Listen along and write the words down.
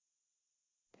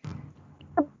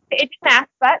Agent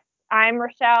Mascot. I'm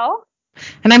Rochelle.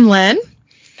 And I'm Lynn.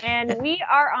 And we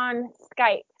are on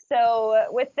Skype. So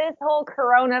with this whole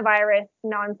coronavirus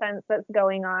nonsense that's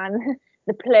going on,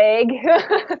 the plague,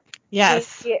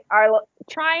 Yes. we are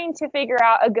trying to figure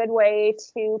out a good way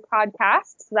to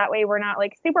podcast. So that way we're not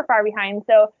like super far behind.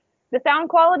 So the sound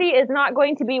quality is not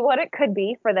going to be what it could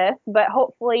be for this, but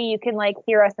hopefully you can like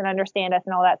hear us and understand us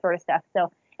and all that sort of stuff.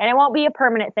 So, and it won't be a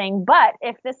permanent thing, but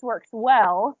if this works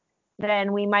well,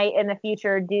 then we might in the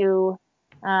future do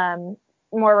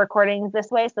more recordings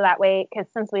this way. So that way, because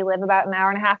since we live about an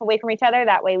hour and a half away from each other,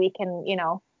 that way we can,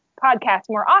 podcast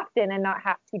more often and not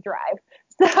have to drive.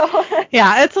 So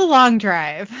yeah, it's a long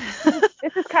drive.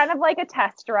 This is kind of like a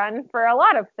test run for a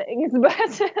lot of things,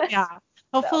 but yeah.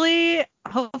 Hopefully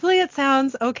it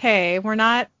sounds okay. We're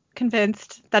not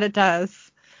convinced that it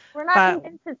does. We're not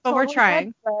convinced it's totally we're trying.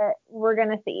 good, but we're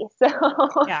gonna see. So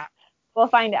yeah, we'll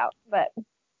find out. But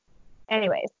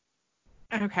anyways.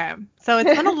 Okay. So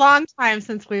it's been a long time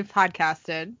since we've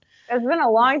podcasted. It's been a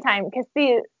long time because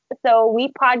so we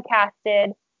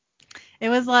podcasted. It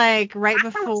was like right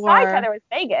before we saw each other was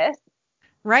Vegas.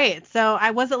 Right. So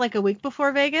was it like a week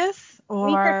before Vegas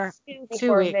or week or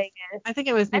 2 weeks? Vegas. I think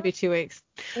it was maybe 2 weeks.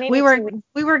 Maybe we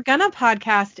were gonna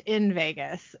podcast in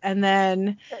Vegas, and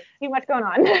then too much going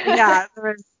on. yeah,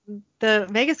 the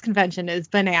Vegas convention is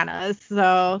bananas,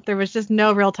 so there was just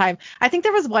no real time. I think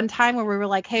there was one time where we were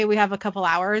like, hey, we have a couple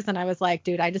hours, and I was like,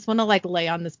 dude, I just want to like lay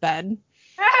on this bed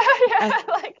and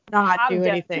not do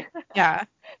anything. Yeah.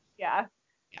 Yeah.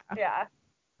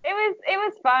 It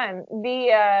was fun.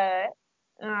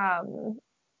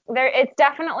 It's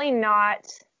definitely not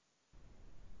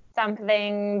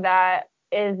something that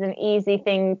is an easy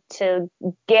thing to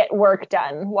get work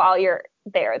done while you're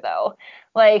there, though.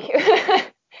 Like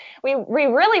we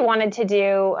really wanted to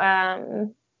do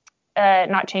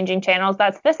not changing channels.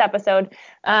 That's this episode.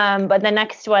 But the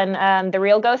next one, the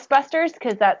Real Ghostbusters,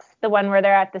 because that's the one where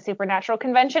they're at the Supernatural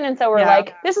convention. And so we're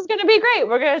like, this is going to be great.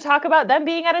 We're going to talk about them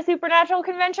being at a Supernatural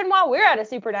convention while we're at a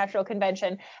Supernatural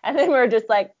convention. And then we're just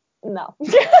like, no.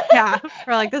 yeah.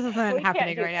 We're like, this isn't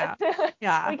happening right now.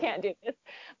 Yeah. We can't do this.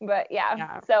 But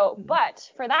yeah. So,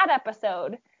 but for that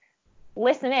episode,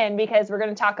 listen in because we're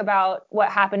going to talk about what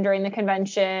happened during the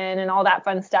convention and all that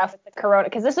fun stuff with the corona,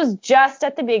 because this was just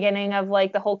at the beginning of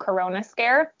like the whole corona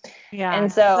scare. Yeah.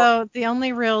 And so the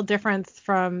only real difference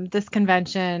from this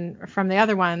convention from the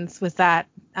other ones was that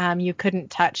you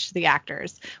couldn't touch the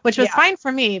actors, which was fine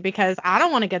for me because I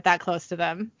don't want to get that close to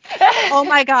them. Oh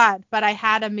my God. But I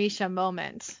had a Misha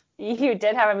moment. You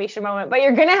did have a Misha moment, but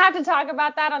you're going to have to talk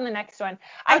about that on the next one.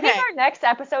 I think our next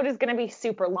episode is going to be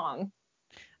super long.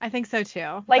 I think so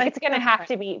too. Like it's going to have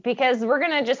to be because we're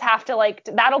going to just have to like,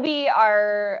 that'll be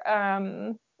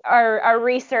our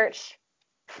research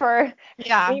for,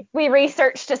 we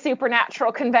researched a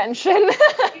Supernatural convention.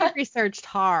 We researched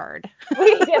hard.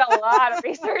 We did a lot of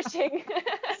researching.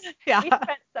 Yeah. We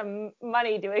spent some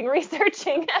money doing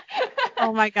researching.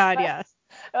 Oh my God. Yes.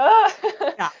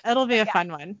 Yeah. It'll be a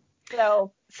fun one.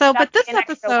 So but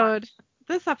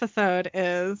this episode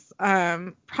is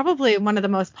probably one of the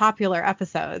most popular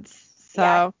episodes.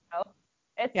 So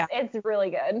it's really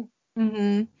good.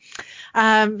 Mm-hmm.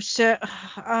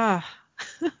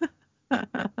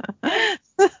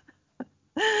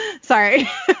 Sorry.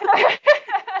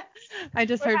 I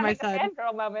just heard my son.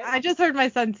 I just heard my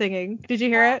son singing. Did you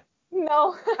hear it?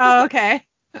 No. Oh, okay.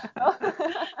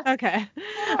 Okay.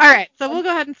 All right. So we'll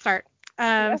go ahead and start.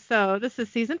 So this is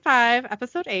season 5,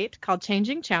 episode 8, called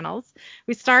Changing Channels.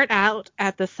 We start out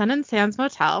at the Sun and Sands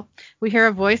Motel. We hear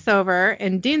a voiceover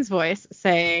in Dean's voice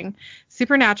saying,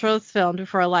 Supernatural is filmed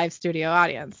before a live studio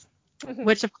audience,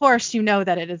 which of course you know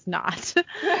that it is not.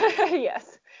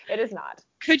 Yes, it is not.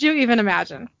 Could you even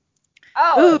imagine?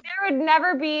 Oh,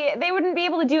 they wouldn't be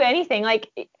able to do anything. Like,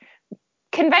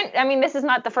 I mean, this is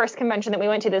not the first convention that we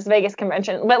went to, this Vegas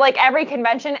convention, but like every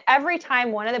convention, every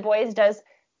time one of the boys does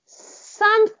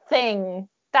something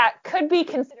that could be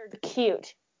considered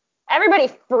cute, everybody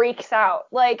freaks out.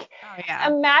 Like,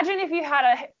 imagine if you had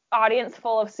an audience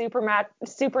full of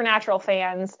Supernatural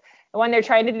fans when they're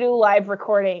trying to do live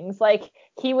recordings. Like,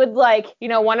 he would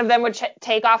one of them would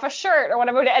take off a shirt or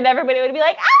whatever, and everybody would be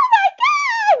like, oh my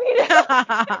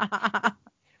God!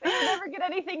 They would never get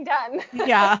anything done.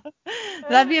 Yeah.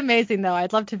 That'd be amazing, though.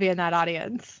 I'd love to be in that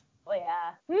audience. Well,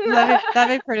 yeah.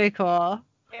 That'd be pretty cool.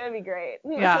 It would be great.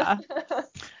 Yeah.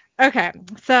 Okay.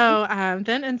 So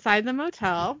then inside the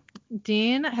motel,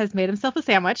 Dean has made himself a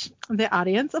sandwich. The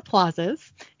audience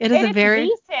applauses. It is a very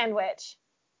beef sandwich.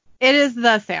 It is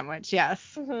the sandwich,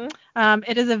 yes. Mm-hmm.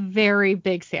 It is a very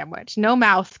big sandwich. No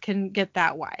mouth can get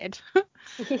that wide.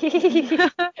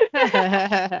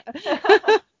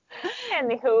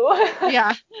 Anywho.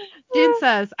 Yeah. Dean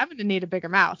says, I'm going to need a bigger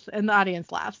mouth, and the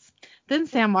audience laughs. Then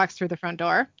Sam walks through the front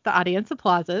door. The audience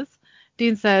applauses.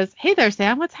 Dean says, hey there,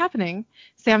 Sam, what's happening?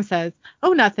 Sam says,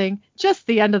 oh, nothing, just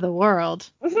the end of the world.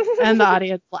 And the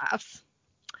audience laughs.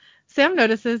 Sam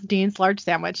notices Dean's large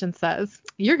sandwich and says,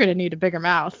 you're going to need a bigger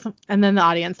mouth. And then the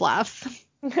audience laughs.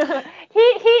 I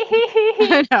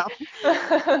know.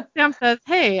 Sam says,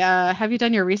 hey, have you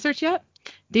done your research yet?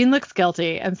 Dean looks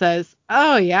guilty and says,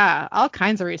 oh, yeah, all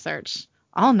kinds of research.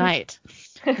 All night.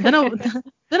 Then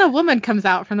a woman comes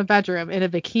out from the bedroom in a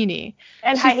bikini.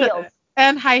 And high heels.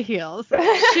 And high heels.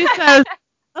 She says,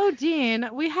 oh, Dean,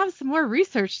 we have some more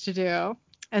research to do.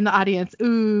 And the audience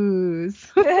oohs.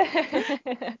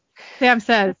 Sam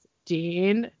says,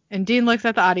 Dean. And Dean looks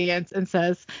at the audience and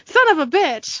says, son of a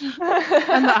bitch.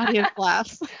 And the audience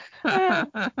laughs.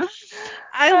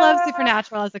 I love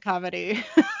Supernatural as a comedy.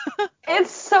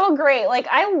 It's so great. Like,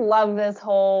 I love this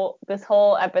whole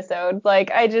episode.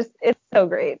 Like, it's so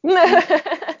great.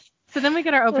 So then we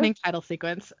get our opening title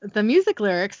sequence. The music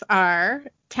lyrics are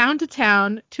town to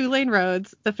town, 2-lane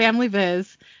roads, the family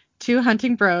viz, 2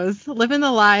 hunting bros, living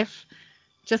the life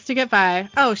just to get by.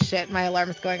 Oh shit, my alarm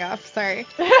is going off. Sorry.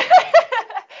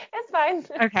 It's fine.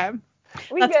 Okay.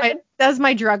 Good. That's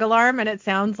my drug alarm, and it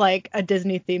sounds like a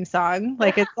Disney theme song.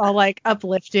 Like, it's all like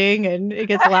uplifting, and it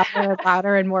gets louder and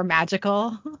louder and more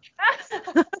magical.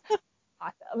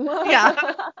 Awesome. Yeah.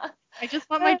 I just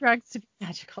want my drugs to be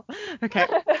magical. Okay.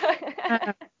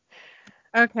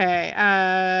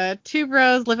 Okay. 2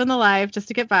 bros living the life just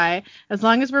to get by. As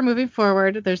long as we're moving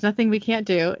forward, there's nothing we can't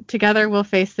do. Together we'll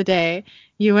face the day.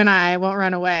 You and I won't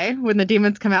run away when the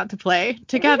demons come out to play.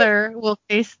 Together we'll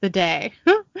face the day.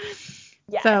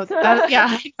 Yes. So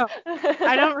yeah,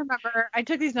 I don't remember. I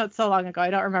took these notes so long ago.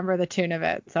 I don't remember the tune of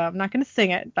it, so I'm not going to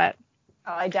sing it. But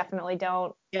I definitely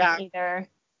don't either.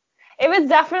 It was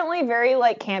definitely very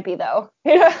like campy though.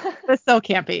 It's so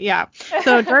campy, yeah.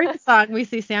 So during the song, we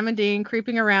see Sam and Dean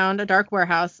creeping around a dark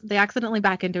warehouse. They accidentally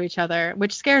back into each other,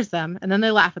 which scares them, and then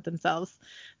they laugh at themselves.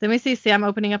 Then we see Sam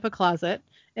opening up a closet.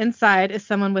 Inside is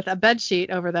someone with a bed sheet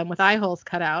over them with eye holes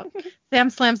cut out. Sam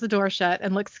slams the door shut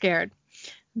and looks scared.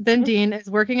 Then Dean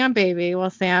is working on Baby while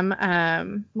Sam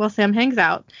hangs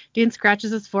out. Dean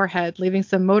scratches his forehead, leaving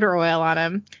some motor oil on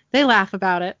him. They laugh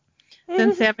about it.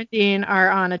 Then Sam and Dean are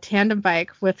on a tandem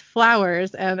bike with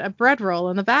flowers and a bread roll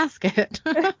in the basket.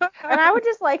 And I would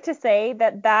just like to say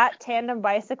that tandem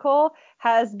bicycle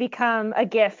has become a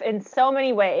GIF in so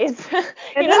many ways. It's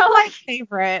my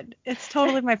favorite. It's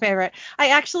totally my favorite. I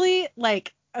actually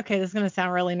okay, this is going to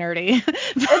sound really nerdy.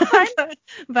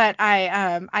 But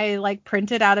I like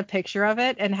printed out a picture of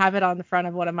it and have it on the front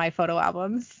of one of my photo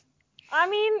albums. I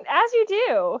mean, as you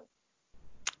do.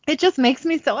 It just makes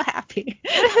me so happy.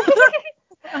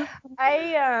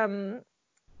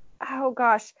 Oh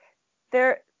gosh,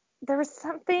 there was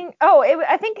something. Oh,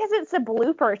 I think because it's a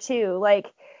blooper too.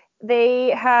 Like they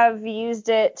have used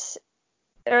it,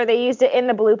 or they used it in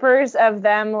the bloopers of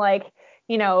them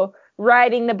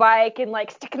riding the bike and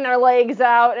like sticking their legs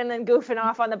out and then goofing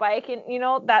off on the bike and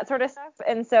that sort of stuff.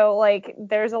 And so like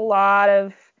there's a lot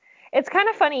of. It's kind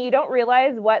of funny. You don't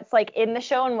realize what's like in the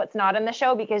show and what's not in the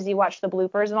show because you watch the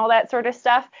bloopers and all that sort of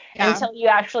stuff until you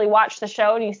actually watch the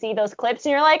show and you see those clips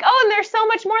and you're like, oh, and there's so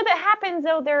much more that happens.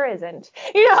 Oh, there isn't.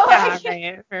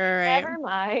 Right. Never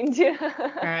mind.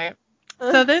 Right.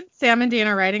 So then Sam and Dean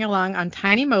are riding along on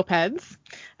tiny mopeds.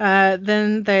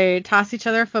 Then they toss each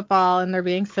other a football and they're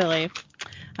being silly.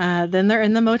 Then they're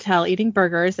in the motel eating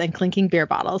burgers and clinking beer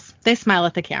bottles. They smile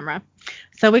at the camera.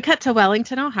 So we cut to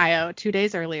Wellington, Ohio, 2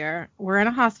 days earlier. We're in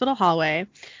a hospital hallway.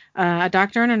 A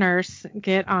doctor and a nurse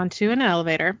get onto an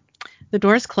elevator. The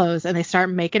doors close and they start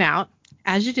making out,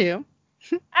 as you do.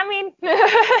 I mean,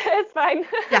 it's fine.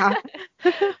 Yeah.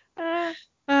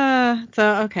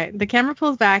 Okay. The camera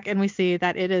pulls back and we see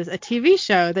that it is a TV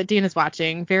show that Dean is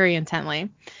watching very intently.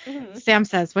 Mm-hmm. Sam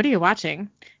says, what are you watching?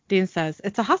 Dean says,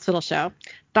 it's a hospital show.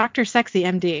 Dr. Sexy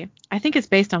MD. I think it's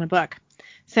based on a book.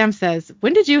 Sam says,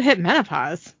 when did you hit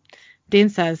menopause? Dean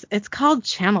says, it's called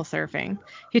channel surfing.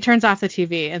 He turns off the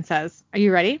TV and says, are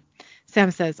you ready?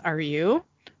 Sam says, are you?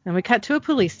 Then we cut to a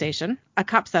police station. A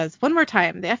cop says, one more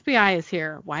time, the FBI is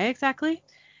here. Why exactly?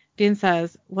 Dean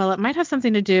says, well, it might have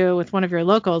something to do with one of your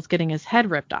locals getting his head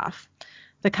ripped off.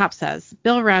 The cop says,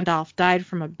 Bill Randolph died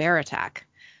from a bear attack.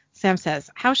 Sam says,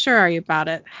 how sure are you about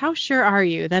it? How sure are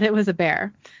you that it was a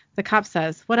bear? The cop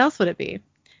says, what else would it be?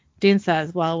 Dean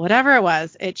says, well, whatever it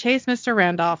was, it chased Mr.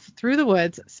 Randolph through the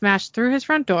woods, smashed through his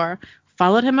front door,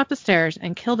 followed him up the stairs,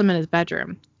 and killed him in his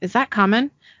bedroom. Is that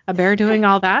common? A bear doing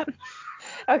all that?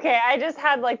 Okay, I just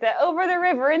had like the over the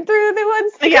river and through the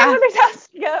woods to Yeah. go where the dogs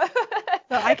go.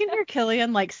 So I can hear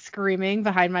Killian like screaming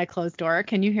behind my closed door.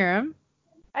 Can you hear him?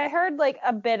 I heard like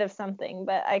a bit of something,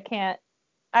 but I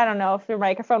don't know if your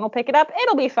microphone will pick it up.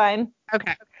 It'll be fine.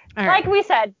 Okay. All right. Like we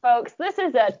said, folks, this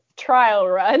is a trial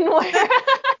run.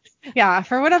 Yeah,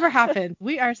 for whatever happened,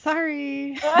 we are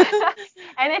sorry.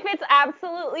 And if it's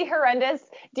absolutely horrendous,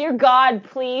 dear God,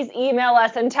 please email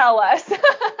us and tell us.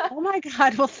 Oh my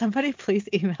God, will somebody please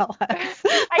email us?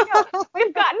 I know.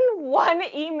 We've gotten one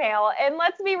email, and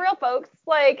let's be real, folks,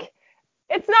 like,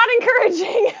 it's not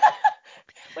encouraging.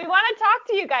 We want to talk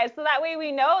to you guys so that way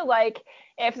we know, like,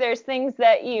 if there's things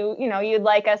that you'd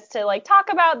like us to like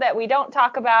talk about that we don't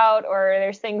talk about, or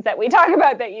there's things that we talk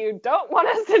about that you don't want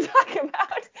us to talk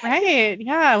about. Right.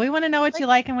 Yeah, we want to know what you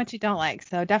like and what you don't like.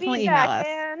 So definitely email us.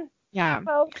 Man. Yeah.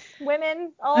 Folks,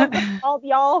 women, all of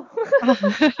y'all.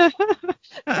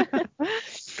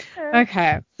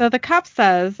 Okay. So the cop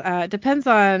says, depends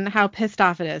on how pissed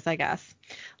off it is, I guess.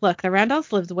 Look, the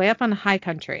Randolphs lived way up on high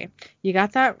country. You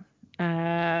got that?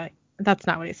 That's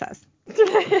not what he says.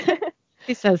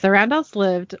 He says the Randolphs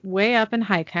lived way up in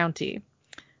high county.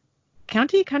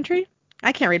 Country?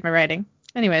 I can't read my writing.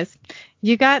 Anyways,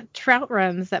 you got trout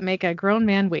runs that make a grown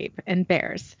man weep and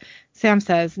bears. Sam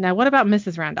says, now what about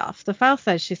Mrs. Randolph? The file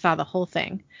says she saw the whole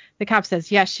thing. The cop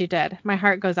says, yes, she did. My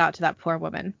heart goes out to that poor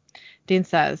woman. Dean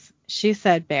says, she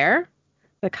said bear?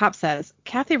 The cop says,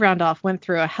 Kathy Randolph went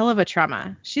through a hell of a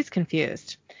trauma. She's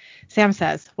confused. Sam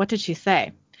says, what did she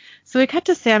say? So we cut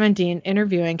to Sam and Dean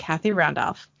interviewing Kathy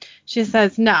Randolph. She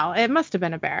says, no, it must have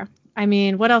been a bear. I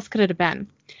mean, what else could it have been?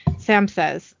 Sam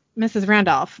says, Mrs.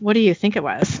 Randolph, what do you think it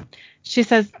was? She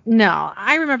says, no,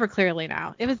 I remember clearly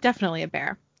now. It was definitely a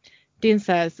bear. Dean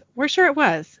says, we're sure it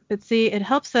was, but see, it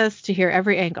helps us to hear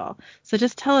every angle. So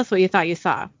just tell us what you thought you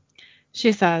saw.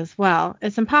 She says, well,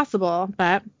 it's impossible,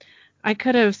 but I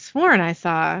could have sworn I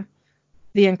saw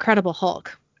the Incredible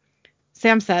Hulk.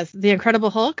 Sam says, the Incredible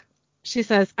Hulk? She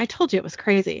says, I told you it was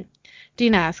crazy.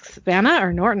 Dean asks, Vanna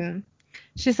or Norton?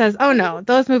 She says, oh no,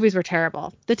 those movies were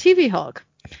terrible. The TV Hulk.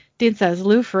 Dean says,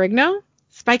 Lou Ferrigno?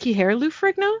 Spiky hair Lou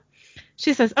Ferrigno?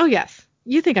 She says, oh yes,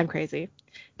 you think I'm crazy.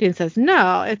 Dean says,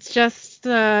 no, it's just,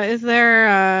 is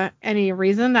there any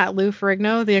reason that Lou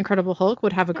Ferrigno, the Incredible Hulk,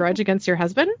 would have a grudge against your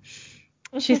husband?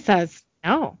 She says,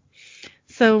 no.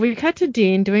 So we cut to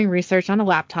Dean doing research on a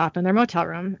laptop in their motel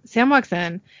room. Sam walks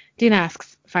in. Dean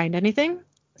asks, find anything?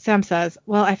 Sam says,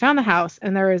 well, I found the house,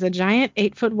 and there is a giant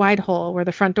 8-foot wide hole where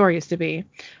the front door used to be.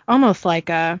 Almost like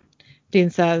a,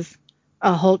 Dean says,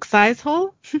 a Hulk-size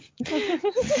hole?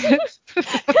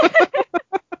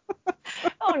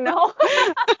 Oh, no.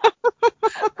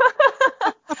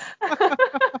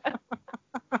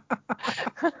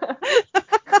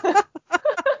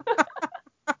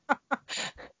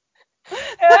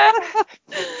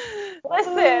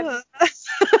 Listen,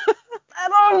 I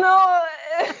don't know.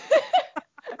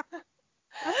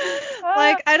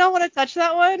 Like, I don't want to touch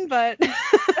that one, but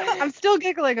I'm still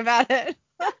giggling about it.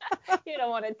 You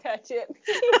don't want to touch it.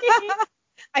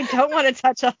 I don't want to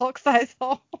touch a Hulk-size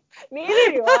hole.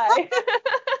 Neither do I.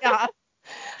 Yeah.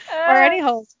 Or any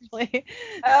holes, really.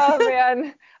 Oh,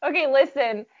 man. Okay,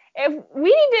 listen. If we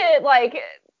need to, like,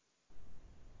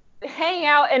 hang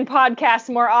out and podcast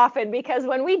more often, because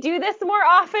when we do this more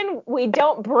often, we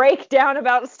don't break down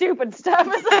about stupid stuff.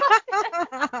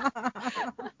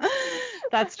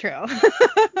 That's true.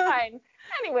 Fine.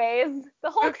 Anyways, the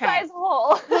Hulk-size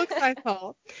hole. Hulk-size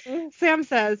hole. Sam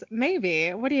says, maybe.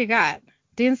 What do you got?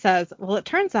 Dean says, well, it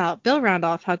turns out Bill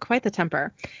Randolph had quite the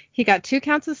temper. He got 2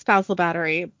 counts of spousal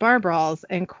battery, bar brawls,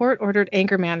 and court-ordered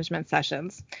anger management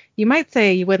sessions. You might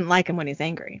say you wouldn't like him when he's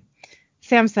angry.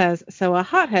 Sam says, so a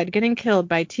hothead getting killed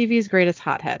by TV's greatest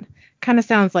hothead. Kind of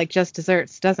sounds like Just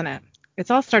Desserts, doesn't it? It's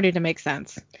all starting to make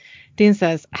sense. Dean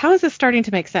says, how is this starting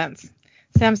to make sense?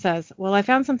 Sam says, well, I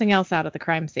found something else out at the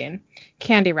crime scene.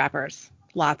 Candy wrappers.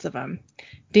 Lots of them.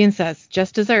 Dean says,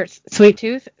 Just Desserts. Sweet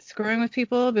tooth, screwing with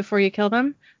people before you kill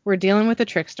them? We're dealing with a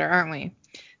trickster, aren't we?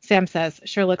 Sam says,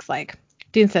 sure looks like.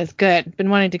 Dean says, good. Been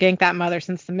wanting to gank that mother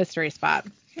since the mystery spot.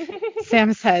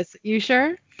 Sam says, you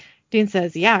sure? Dean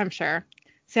says, yeah, I'm sure.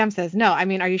 Sam says, no, I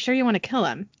mean, are you sure you want to kill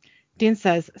him? Dean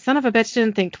says, son of a bitch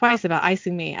didn't think twice about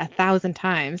icing me 1,000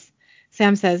 times.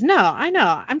 Sam says, no, I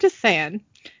know. I'm just saying.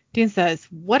 Dean says,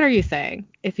 what are you saying?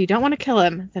 If you don't want to kill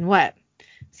him, then what?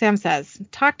 Sam says,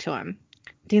 talk to him.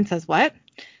 Dean says, what?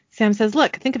 Sam says,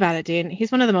 look, think about it, Dean.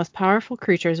 He's one of the most powerful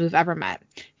creatures we've ever met.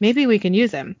 Maybe we can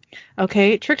use him.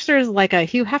 Okay, trickster's like a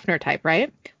Hugh Hefner type,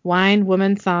 right? Wine,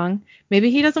 woman, song.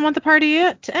 Maybe he doesn't want the party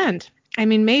to end. I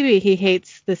mean, maybe he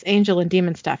hates this angel and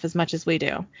demon stuff as much as we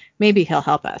do. Maybe he'll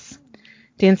help us.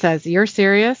 Dean says, you're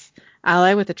serious?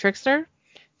 Ally with the trickster?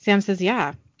 Sam says,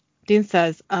 yeah. Dean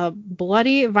says, a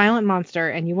bloody, violent monster,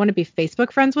 and you want to be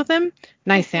Facebook friends with him?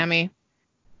 Nice, Sammy.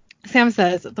 Sam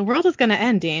says, the world is going to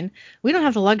end, Dean. We don't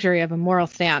have the luxury of a moral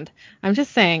stand. I'm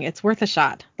just saying it's worth a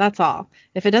shot. That's all.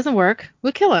 If it doesn't work,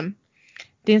 we'll kill him.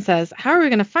 Dean says, how are we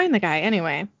going to find the guy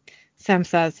anyway? Sam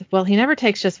says, well, he never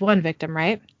takes just one victim,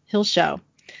 right? He'll show.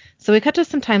 So we cut to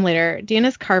some time later. Dean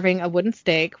is carving a wooden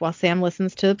stake while Sam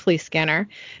listens to the police scanner.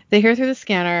 They hear through the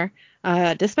scanner,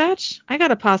 dispatch? I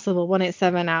got a possible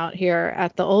 187 out here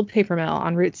at the old paper mill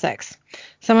on Route 6.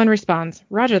 Someone responds,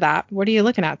 roger that. What are you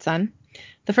looking at, son?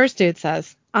 The first dude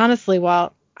says, honestly,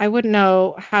 Walt, I wouldn't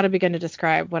know how to begin to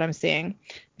describe what I'm seeing.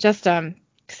 Just, send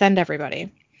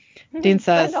everybody. Dean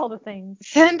says, send all the things.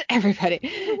 Send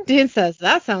everybody. Dean says,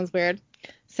 that sounds weird.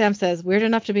 Sam says, weird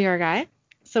enough to be our guy?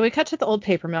 So we cut to the old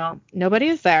paper mill. Nobody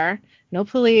is there. No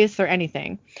police or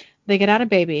anything. They get out a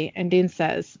baby, and Dean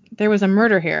says, there was a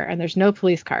murder here, and there's no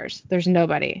police cars. There's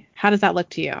nobody. How does that look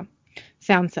to you?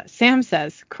 Sam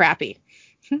says, crappy.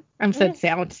 Sam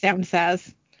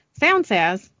says. Sam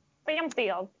says. They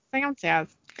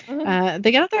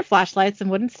get out their flashlights and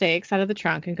wooden stakes out of the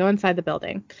trunk and go inside the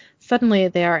building. Suddenly,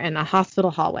 they are in a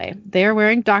hospital hallway. They are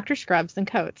wearing doctor scrubs and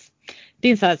coats.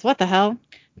 Dean says, what the hell?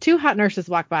 Two hot nurses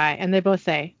walk by, and they both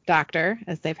say, doctor,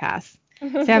 as they pass.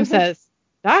 Sam says,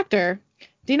 doctor?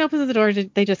 Dean opens the door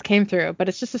they just came through, but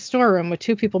it's just a storeroom with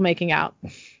two people making out.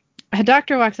 A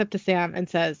doctor walks up to Sam and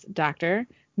says, doctor.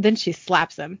 Then she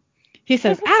slaps him. He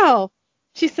says, ow!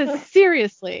 She says,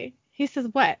 seriously. He says,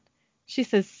 what? She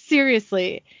says,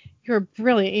 seriously, you're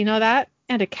brilliant, you know that?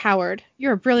 And a coward.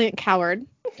 You're a brilliant coward.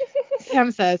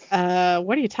 Sam says,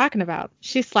 what are you talking about?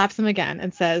 She slaps him again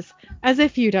and says, as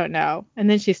if you don't know. And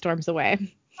then she storms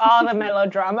away. All the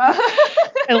melodrama.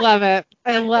 I love it.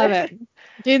 I love it.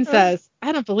 Dean says,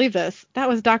 I don't believe this. That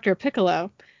was Dr.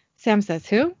 Piccolo. Sam says,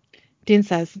 who? Dean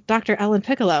says, Dr. Ellen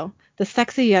Piccolo, the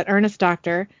sexy yet earnest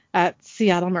doctor at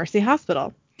Seattle Mercy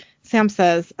Hospital. Sam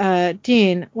says,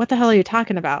 Dean, what the hell are you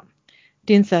talking about?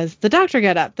 Dean says, the doctor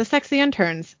get up, the sexy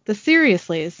interns, the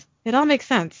seriouslys. It all makes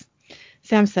sense.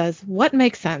 Sam says, what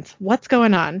makes sense? What's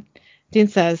going on? Dean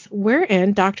says, we're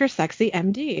in Dr. Sexy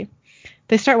MD.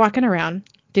 They start walking around.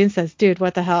 Dean says, dude,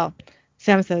 what the hell?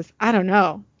 Sam says, I don't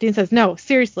know. Dean says, no,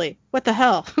 seriously, what the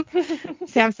hell?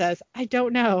 Sam says, I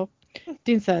don't know.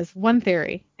 Dean says, one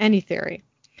theory, any theory.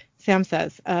 Sam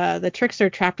says, the trickster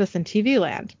trapped us in TV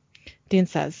land. Dean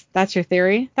says, that's your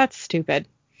theory? That's stupid.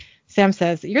 Sam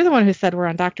says, you're the one who said we're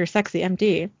on Dr. Sexy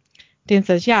MD. Dean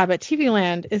says, yeah, but TV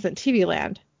land isn't TV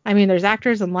land. I mean, there's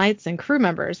actors and lights and crew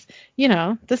members. You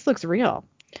know, this looks real.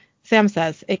 Sam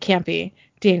says, it can't be.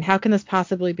 Dean, how can this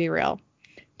possibly be real?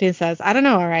 Dean says, I don't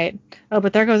know, all right. Oh,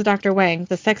 but there goes Dr. Wang,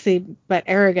 the sexy but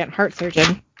arrogant heart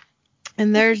surgeon.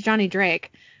 And there's Johnny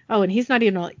Drake. Oh, and he's not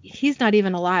even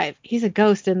alive. He's a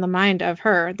ghost in the mind of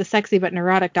her, the sexy but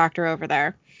neurotic doctor over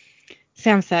there.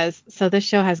 Sam says, so this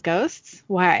show has ghosts?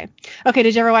 Why? Okay,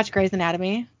 did you ever watch Grey's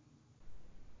Anatomy?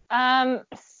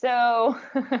 So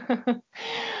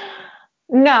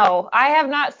no, I have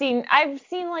not seen. I've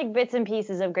seen like bits and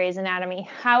pieces of Grey's Anatomy.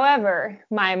 However,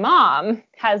 my mom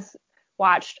has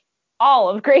watched all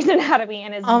of Grey's Anatomy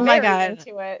and is very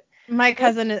into it. My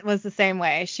cousin was the same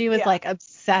way. She was like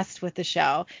obsessed with the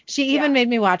show. She even made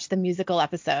me watch the musical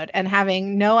episode, and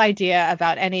having no idea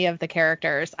about any of the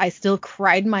characters, I still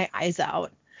cried my eyes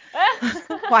out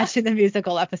watching the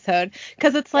musical episode.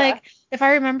 Because it's like, if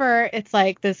I remember, it's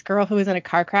like this girl who was in a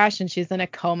car crash and she's in a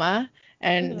coma.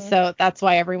 And so that's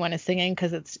why everyone is singing,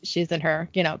 because she's in her,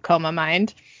 coma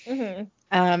mind.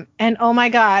 Mm-hmm. And oh my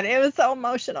God, it was so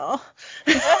emotional.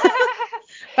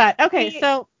 But okay,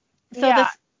 so this.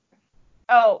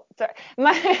 Oh, sorry.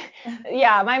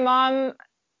 My mom,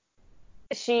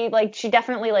 she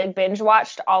definitely like binge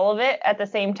watched all of it at the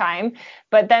same time.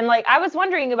 But then like I was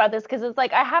wondering about this because it's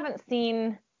like I haven't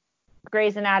seen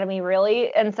Grey's Anatomy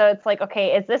really, and so it's like,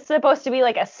 okay, is this supposed to be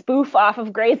like a spoof off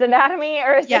of Grey's Anatomy,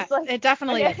 or is this like... It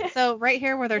definitely is. So right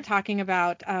here where they're talking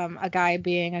about a guy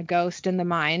being a ghost in the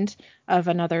mind of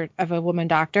a woman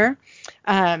doctor,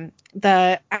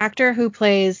 the actor who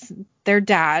plays their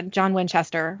dad, John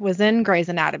Winchester, was in Grey's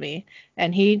Anatomy,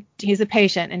 and he's a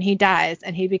patient and he dies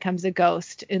and he becomes a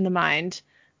ghost in the mind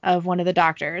of one of the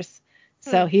doctors.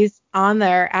 So he's on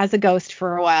there as a ghost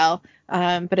for a while.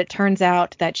 But it turns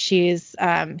out that he's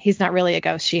not really a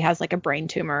ghost. She has like a brain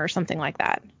tumor or something like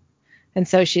that. And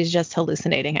so she's just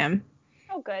hallucinating him.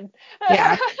 Oh, good.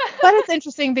 Yeah. But it's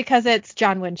interesting because it's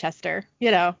John Winchester,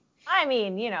 I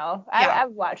mean,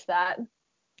 I've watched that.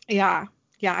 Yeah.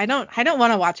 Yeah, I don't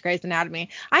want to watch Grey's Anatomy.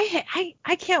 I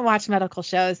can't watch medical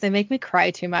shows. They make me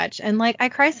cry too much. And like I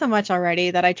cry so much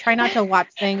already that I try not to watch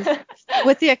things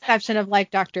with the exception of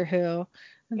like Doctor Who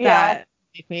Yeah. that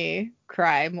make me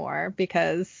cry more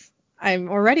because I'm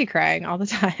already crying all the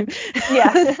time.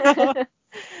 Yeah.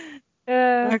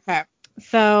 Okay.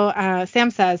 So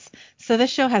Sam says, so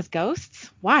this show has ghosts?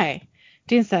 Why?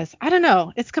 Dean says, I don't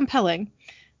know. It's compelling.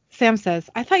 Sam says,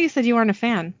 I thought you said you weren't a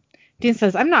fan. Dean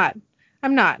says, I'm not.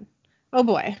 I'm not. Oh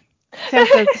boy. Sam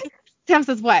says, Sam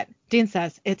says what? Dean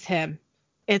says, it's him.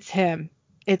 It's him.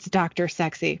 It's Dr.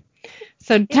 Sexy.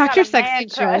 So He's got Dr. a Sexy man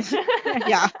crush. joins.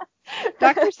 Yeah.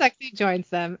 Dr. Sexy joins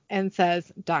them and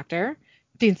says, Doctor.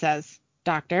 Dean says,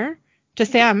 Doctor. To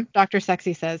Sam, Dr.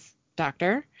 Sexy says,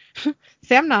 Doctor.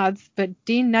 Sam nods, but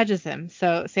Dean nudges him.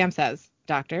 So Sam says,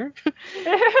 Doctor.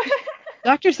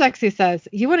 Dr. Sexy says,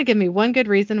 you want to give me one good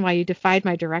reason why you defied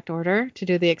my direct order to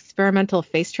do the experimental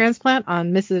face transplant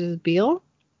on Mrs. Beale?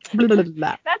 Blah, blah,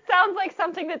 blah. That sounds like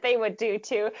something that they would do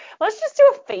too. Let's just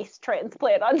do a face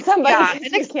transplant on somebody. Yeah,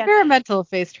 an experimental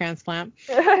face transplant.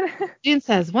 Dean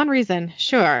says, one reason,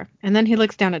 sure. And then he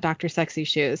looks down at Dr. Sexy's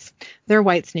shoes. They're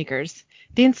white sneakers.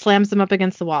 Dean slams them up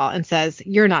against the wall and says,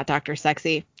 you're not Dr.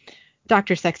 Sexy.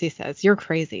 Dr. Sexy says, you're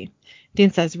crazy.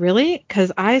 Dean says, really?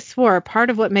 Because I swore part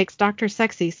of what makes Dr.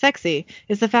 Sexy sexy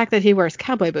is the fact that he wears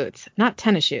cowboy boots, not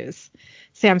tennis shoes.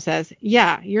 Sam says,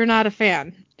 yeah, you're not a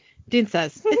fan. Dean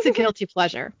says, it's a guilty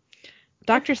pleasure.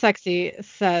 Dr. Sexy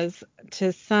says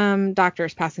to some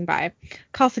doctors passing by,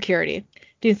 call security.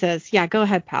 Dean says, yeah, go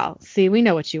ahead, pal. See, we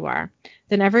know what you are.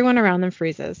 Then everyone around them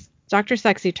freezes. Dr.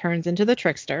 Sexy turns into the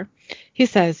trickster. He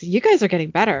says, you guys are getting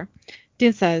better.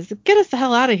 Dean says, get us the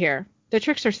hell out of here. The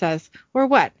trickster says, or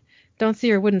what? Don't see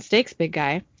your wooden stakes, big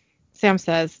guy. Sam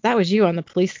says, that was you on the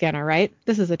police scanner, right?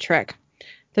 This is a trick.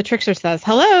 The trickster says,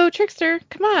 hello, trickster,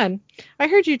 come on. I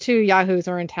heard you two yahoos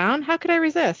are in town. How could I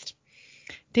resist?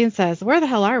 Dean says, where the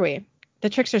hell are we? The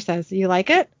trickster says, you like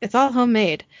it? It's all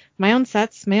homemade. My own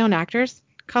sets, my own actors.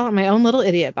 Call it my own little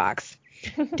idiot box.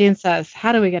 Dean says,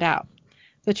 how do we get out?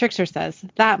 The trickster says,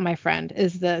 that, my friend,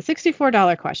 is the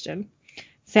 $64 question.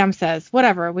 Sam says,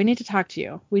 whatever, we need to talk to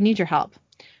you. We need your help.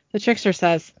 The trickster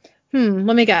says,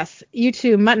 let me guess. You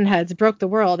two muttonheads broke the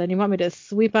world and you want me to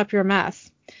sweep up your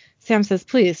mess. Sam says,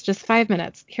 please, just 5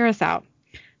 minutes. Hear us out.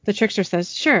 The trickster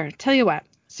says, sure, tell you what.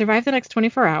 Survive the next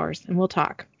 24 hours and we'll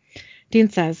talk. Dean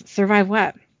says, survive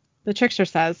what? The trickster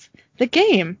says, the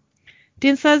game.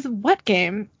 Dean says, what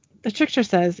game? The trickster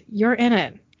says, you're in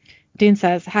it. Dean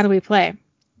says, how do we play?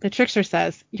 The trickster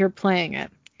says, you're playing it.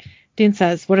 Dean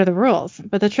says, what are the rules?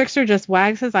 But the trickster just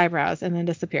wags his eyebrows and then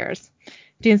disappears.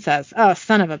 Dean says, oh,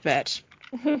 son of a bitch.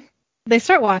 They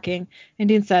start walking, and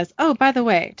Dean says, oh, by the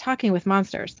way, talking with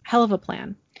monsters. Hell of a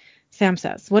plan. Sam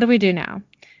says, what do we do now?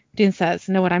 Dean says,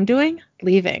 know what I'm doing?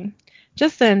 Leaving.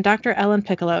 Just then, Dr. Ellen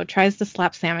Piccolo tries to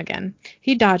slap Sam again.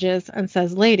 He dodges and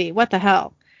says, lady, what the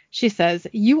hell? She says,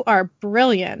 you are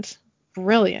brilliant.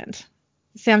 Brilliant.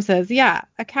 Sam says, yeah,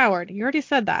 a coward. You already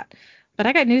said that. But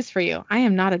I got news for you. I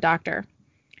am not a doctor.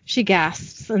 She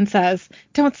gasps and says,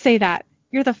 don't say that.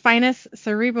 You're the finest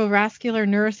cerebrovascular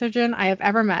neurosurgeon I have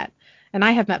ever met, and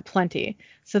I have met plenty.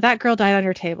 So that girl died on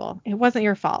your table. It wasn't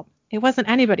your fault. It wasn't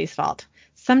anybody's fault.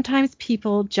 Sometimes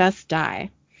people just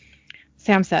die.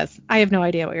 Sam says, I have no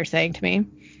idea what you're saying to me.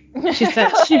 She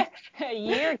says,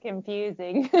 you're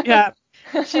confusing. yeah.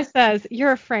 She says,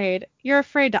 you're afraid. You're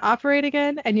afraid to operate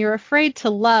again, and you're afraid to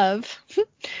love.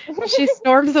 She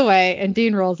storms away, and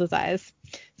Dean rolls his eyes.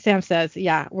 Sam says,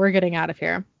 yeah, we're getting out of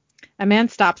here. A man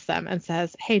stops them and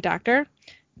says, hey, doctor.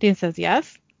 Dean says,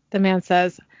 yes. The man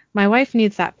says, my wife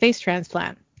needs that face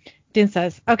transplant. Dean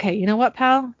says, okay, you know what,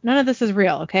 pal? None of this is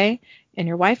real, okay? And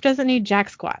your wife doesn't need jack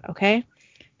squat, okay?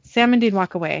 Sam and Dean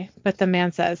walk away, but the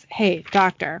man says, hey,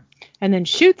 doctor, and then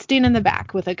shoots Dean in the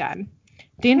back with a gun.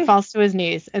 Dean falls to his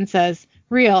knees and says,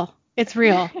 real. It's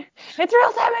real. It's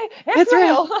real, Sammy. It's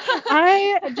real.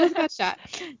 I just got shot.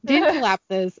 Dean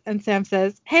collapses, and Sam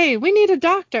says, hey, we need a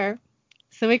doctor.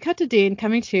 So we cut to Dean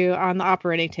coming to on the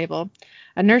operating table.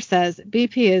 A nurse says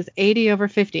BP is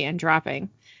 80/50 and dropping.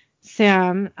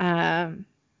 Sam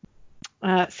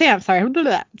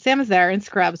is there in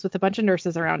scrubs with a bunch of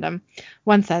nurses around him.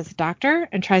 One says, doctor,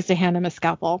 and tries to hand him a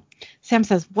scalpel. Sam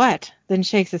says, what? Then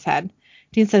shakes his head.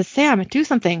 Dean says, Sam, do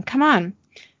something. Come on.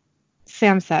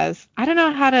 Sam says, I don't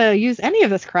know how to use any of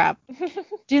this crap.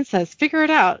 Dean says, figure it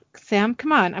out. Sam,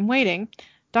 come on. I'm waiting.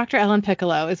 Dr. Ellen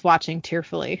Piccolo is watching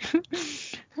tearfully.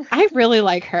 I really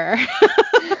like her.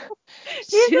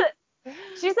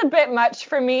 She's a bit much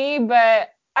for me, but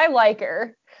I like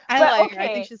her. I like her. I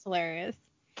think she's hilarious.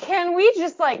 Can we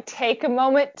just like take a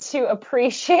moment to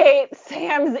appreciate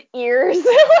Sam's ears?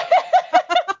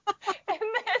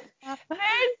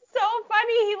 It's so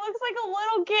funny. He looks like a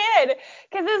little kid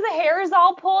because his hair is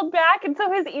all pulled back and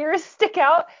so his ears stick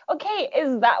out. Okay,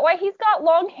 is that why he's got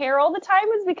long hair all the time?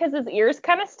 Is because his ears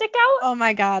kind of stick out? Oh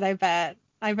my God, I bet.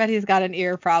 I bet he's got an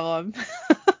ear problem.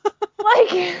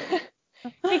 Like,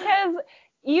 because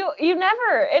you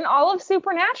never in all of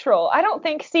Supernatural, I don't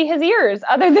think see his ears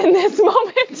other than this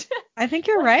moment. I think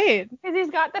you're right. Because he's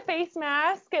got the face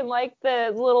mask and like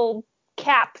the little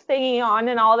cap thingy on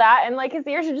and all that, and like his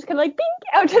ears are just kind of like bink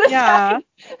out to the side.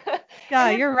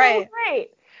 Yeah, you're right. So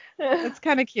great. It's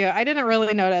kind of cute. I didn't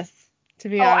really notice, to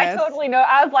be I honest. totally know.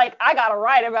 I was like, I gotta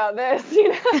write about this, you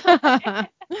know.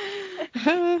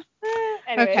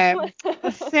 Okay.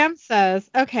 Sam says,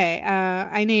 okay,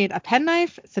 I need a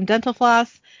penknife, some dental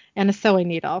floss, and a sewing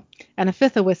needle, and a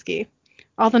fifth of whiskey.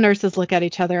 All the nurses look at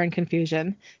each other in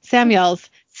confusion. Sam yells,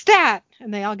 "Stat!"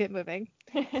 and they all get moving.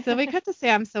 So we cut to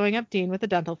Sam sewing up Dean with a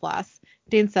dental floss.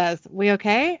 Dean says, "We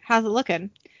okay? How's it looking?"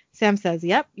 Sam says,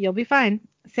 "Yep, you'll be fine."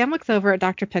 Sam looks over at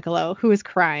Dr. Piccolo, who is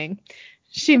crying.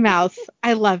 She mouths,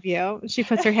 "I love you." She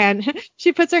puts her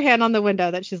hand on the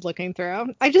window that she's looking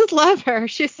through. I just love her.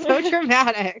 She's so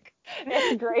dramatic.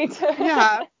 It's great.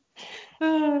 Yeah.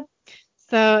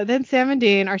 So then Sam and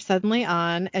Dean are suddenly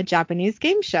on a Japanese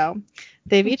game show.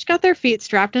 They've each got their feet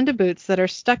strapped into boots that are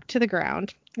stuck to the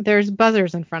ground. There's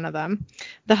buzzers in front of them.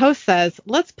 The host says,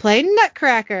 "Let's play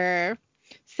Nutcracker."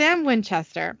 Sam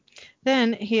Winchester.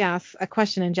 Then he asks a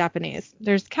question in Japanese.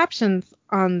 There's captions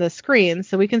on the screen,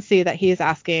 so we can see that he is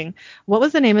asking, "What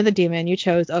was the name of the demon you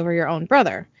chose over your own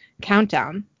brother?"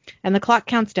 Countdown. And the clock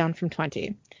counts down from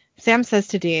 20. Sam says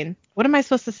to Dean, "What am I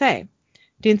supposed to say?"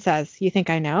 Dean says, "You think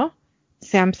I know?"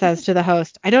 Sam says to the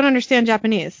host, "I don't understand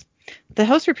Japanese." The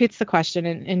host repeats the question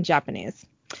in Japanese.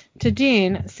 To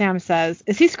Dean, Sam says,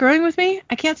 "Is he screwing with me?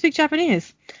 I can't speak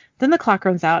Japanese." Then the clock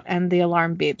runs out and the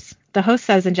alarm beeps. The host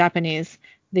says in Japanese,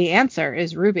 "The answer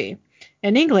is Ruby."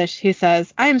 In English, he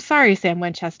says, "I am sorry, Sam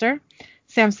Winchester."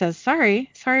 Sam says, "Sorry?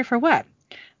 Sorry for what?"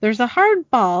 There's a hard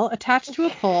ball attached to a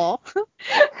pole,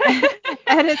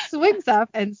 and it swings up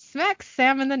and smacks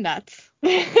Sam in the nuts.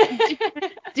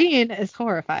 Dean is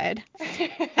horrified.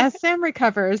 As Sam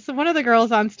recovers, one of the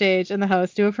girls on stage and the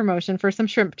host do a promotion for some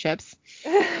shrimp chips.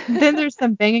 Then there's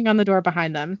some banging on the door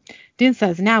behind them. Dean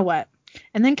says, "Now what?"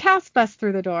 And then Cass busts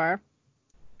through the door.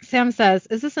 Sam says,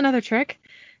 "Is this another trick?"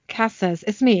 Cass says,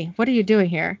 "It's me. What are you doing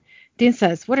here?" Dean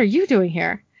says, "What are you doing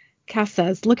here?" Cass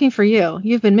says, "Looking for you.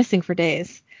 You've been missing for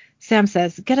days." Sam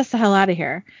says, "Get us the hell out of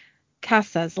here." Cass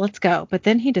says, "Let's go," but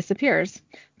then he disappears.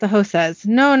 The host says,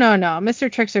 No,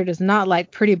 Mr. Trickster does not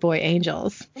like pretty boy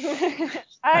angels."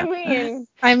 I mean,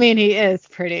 he is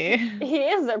pretty. He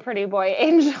is a pretty boy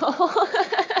angel.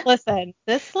 Listen,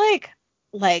 this like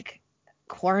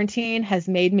quarantine has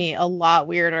made me a lot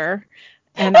weirder,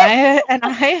 and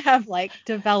I have like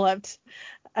developed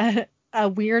a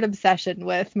weird obsession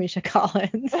with Misha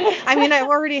Collins. I mean, I've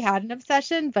already had an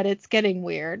obsession, but it's getting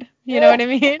weird. You know what I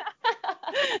mean?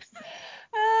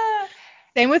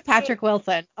 Same with Patrick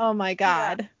Wilson. Oh my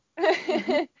God.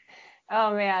 Yeah.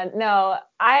 Oh man, no,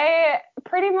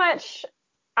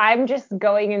 I'm just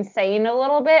going insane a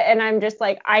little bit, and I'm just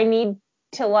like, I need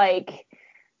to like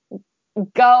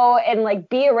go and like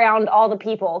be around all the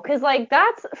people, because like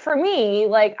that's for me,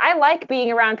 like I like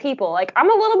being around people. Like I'm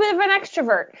a little bit of an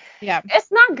extrovert. Yeah. It's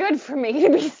not good for me to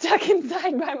be stuck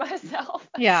inside by myself.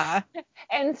 Yeah.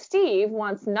 And Steve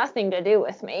wants nothing to do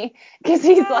with me because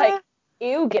he's like,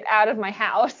 "You get out of my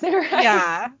house." Right?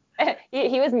 Yeah.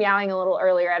 He was meowing a little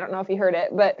earlier. I don't know if you heard it,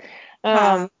 but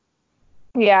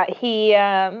yeah,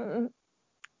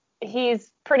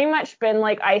 he's pretty much been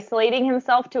like isolating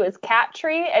himself to his cat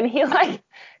tree, and he like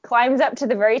climbs up to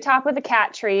the very top of the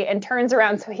cat tree and turns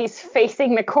around so he's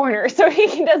facing the corner so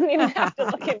he doesn't even have to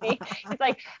look at me. He's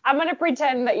like, "I'm gonna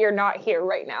pretend that you're not here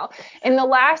right now." In the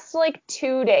last like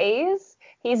 2 days,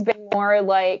 he's been more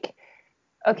like,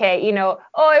 okay, you know,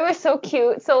 oh, it was so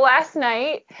cute. So last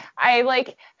night I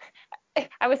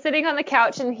was sitting on the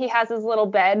couch, and he has his little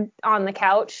bed on the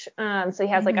couch. So he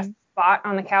has like a spot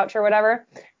on the couch or whatever.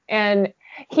 And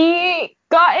he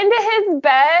got into his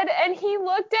bed and he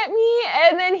looked at me,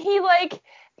 and then he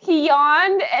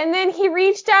yawned, and then he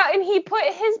reached out and he put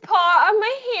his paw on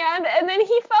my hand, and then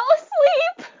he fell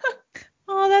asleep.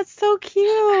 Oh, that's so cute.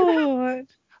 Oh,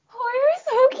 you're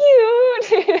so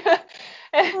cute.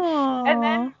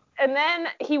 Aww. And then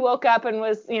he woke up and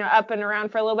was, you know, up and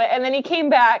around for a little bit. And then he came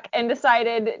back and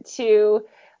decided to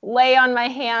lay on my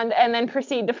hand and then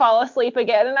proceed to fall asleep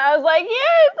again. And I was like,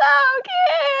 "You're so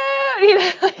cute." You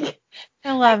know, like,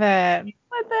 I love it.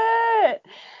 with it.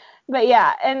 But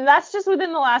yeah, and that's just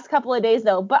within the last couple of days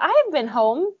though. But I've been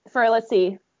home for, let's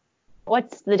see,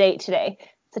 what's the date today?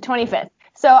 It's the 25th.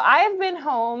 So I've been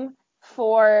home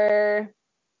for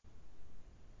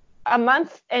a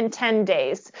month and 10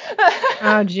 days.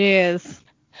 Oh, geez.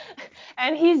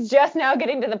 And he's just now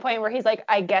getting to the point where he's like,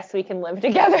 I guess we can live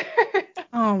together.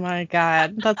 Oh my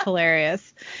God, that's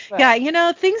hilarious. But,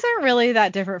 Yeah, things aren't really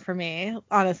that different for me,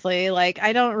 honestly. Like,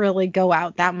 I don't really go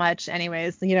out that much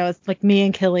anyways. It's like me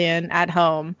and Killian at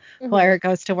home while Eric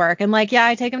goes to work. And like, yeah,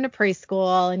 I take him to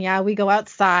preschool and yeah, we go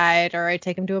outside or I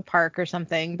take him to a park or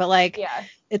something. But like, yeah.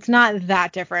 it's not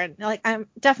that different. Like, I'm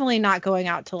definitely not going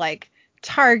out to like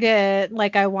Target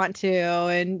like I want to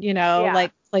and,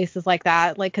 like places like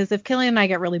that. Like, because if Killian and I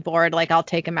get really bored, like I'll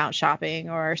take him out shopping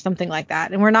or something like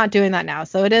that. And we're not doing that now.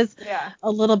 So it is a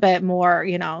little bit more,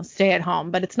 stay at home,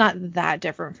 but it's not that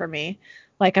different for me.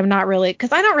 Like, I'm not really,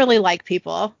 because I don't really like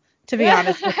people, to be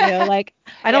honest with you. Like,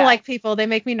 I don't like people. They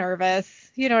make me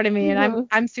nervous. You know what I mean?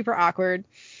 I'm super awkward.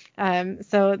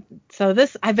 So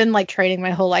this, I've been like training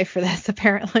my whole life for this,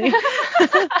 apparently.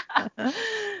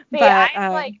 See,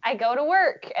 I go to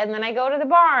work and then I go to the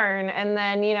barn and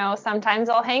then, sometimes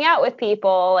I'll hang out with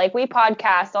people, like we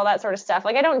podcast, all that sort of stuff.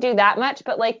 Like I don't do that much,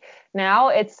 but like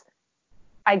now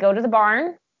I go to the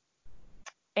barn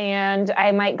and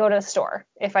I might go to the store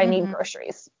if I need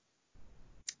groceries.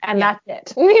 And that's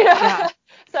it. Yeah.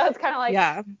 So it's kind of like,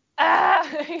 yeah.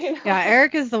 Yeah,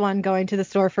 Eric is the one going to the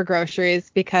store for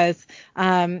groceries because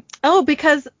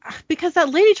because that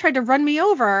lady tried to run me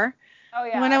over. Oh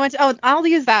yeah. When I went to, I'll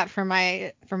use that for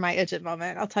my idjit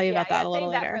moment. I'll tell you about that a little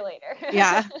later. For later.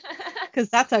 Yeah. Cuz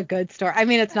that's a good story. I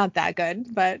mean, it's not that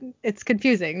good, but it's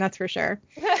confusing, that's for sure.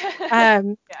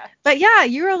 But yeah,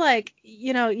 you were like,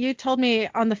 you told me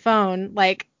on the phone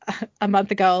like a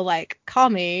month ago, like, call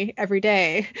me every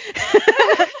day.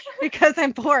 Because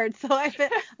I'm bored.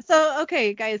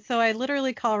 Okay, guys. So I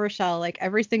literally call Rochelle like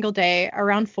every single day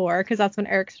around 4 because that's when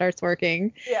Eric starts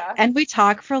working. Yeah. And we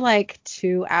talk for like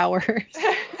 2 hours.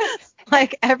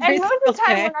 Like every and most of the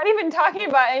time day. We're not even talking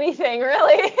about anything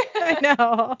really. I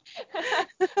know.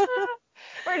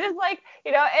 We're just like,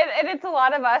 and it's a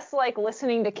lot of us like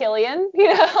listening to Killian,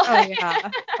 Oh yeah.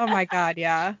 Oh my God,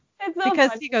 yeah. It's so because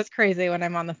funny. he goes crazy when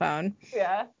I'm on the phone.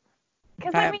 Yeah.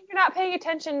 Because I mean, you're not paying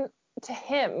attention to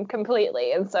him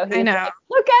completely, and so he's like,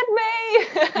 "Look at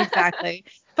me." Exactly.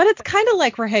 But it's kind of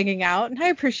like we're hanging out, and I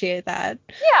appreciate that.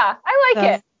 Yeah, I like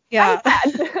it. Yeah.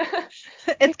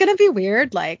 It's gonna be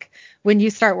weird, like when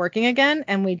you start working again,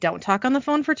 and we don't talk on the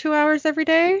phone for 2 hours every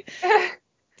day.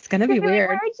 It's gonna be weird.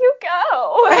 Like, where'd you go?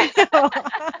 I know.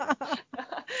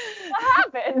 What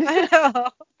happened? I know.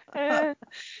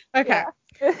 Okay.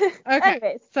 Okay.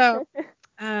 Anyways. So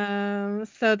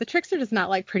the trickster does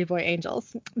not like Pretty Boy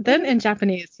Angels. Then in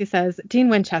Japanese, he says, Dean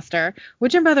Winchester,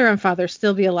 would your mother and father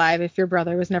still be alive if your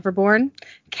brother was never born?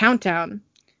 Countdown.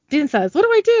 Dean says, what do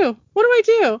I do? What do I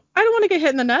do? I don't want to get hit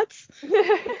in the nuts.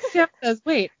 Sam says,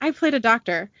 wait, I played a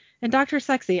doctor. And Dr.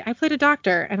 Sexy, I played a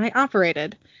doctor, and I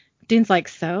operated. Dean's like,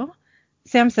 so?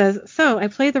 Sam says, so I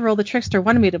played the role the trickster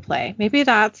wanted me to play. Maybe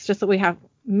that's just what we have.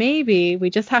 Maybe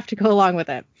we just have to go along with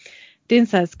it. Dean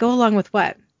says, go along with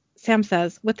what? Sam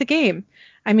says, with the game.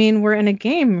 I mean, we're in a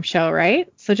game show, right?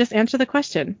 So just answer the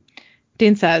question.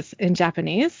 Dean says, in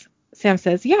Japanese? Sam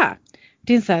says, yeah.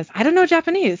 Dean says, I don't know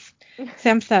Japanese.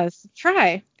 Sam says,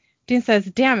 try. Dean says,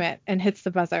 damn it, and hits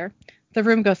the buzzer. The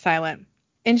room goes silent.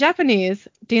 In Japanese,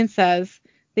 Dean says,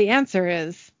 the answer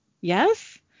is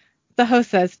yes. The host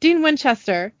says, Dean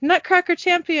Winchester, Nutcracker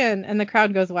champion, and the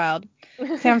crowd goes wild.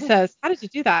 Sam says, how did you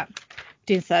do that?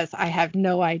 Dean says, I have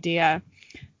no idea.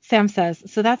 Sam says,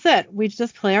 so that's it. We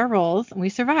just play our roles and we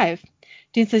survive.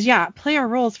 Dean says, yeah, play our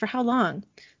roles for how long?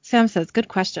 Sam says, good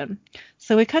question.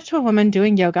 So we cut to a woman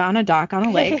doing yoga on a dock on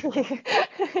a lake.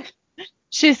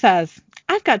 She says,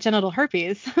 I've got genital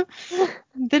herpes.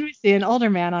 Then we see an older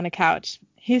man on a couch.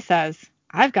 He says,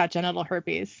 I've got genital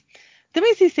herpes. Then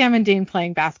we see Sam and Dean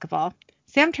playing basketball.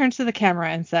 Sam turns to the camera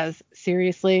and says,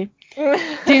 seriously?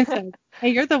 Dean says, hey,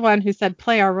 you're the one who said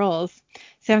play our roles.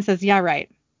 Sam says, yeah, right.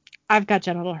 I've got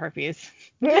genital herpes.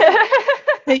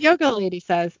 The yoga lady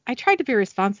says, I tried to be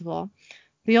responsible.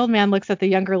 The old man looks at the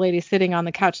younger lady sitting on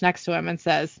the couch next to him and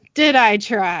says, did I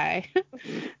try?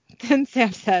 Then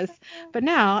Sam says, but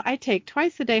now I take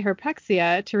twice a day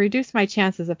Herpexia to reduce my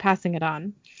chances of passing it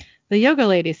on. The yoga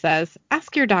lady says,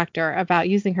 ask your doctor about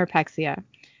using Herpexia.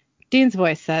 Dean's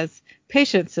voice says,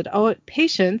 patients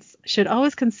should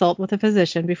always consult with a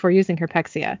physician before using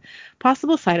Herpexia.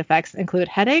 Possible side effects include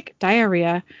headache,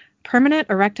 diarrhea, permanent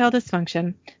erectile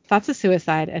dysfunction, thoughts of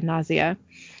suicide, and nausea.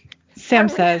 Sam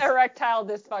says, erectile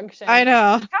dysfunction. I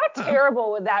know. How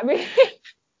terrible would that be?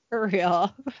 For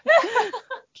real.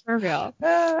 For real.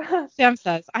 Sam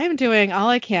says, I am doing all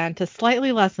I can to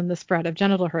slightly lessen the spread of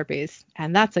genital herpes,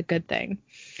 and that's a good thing.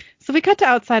 So we cut to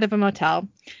outside of a motel.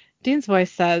 Dean's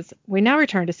voice says, we now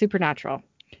return to Supernatural.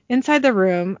 Inside the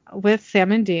room with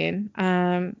Sam and Dean,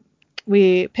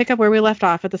 we pick up where we left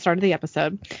off at the start of the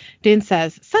episode. Dean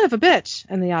says, son of a bitch,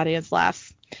 and the audience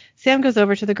laughs. Sam goes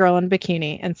over to the girl in a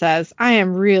bikini and says, I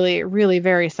am really, really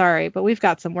very sorry, but we've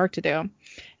got some work to do.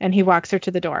 And he walks her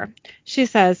to the door. She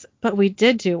says, but we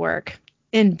did do work.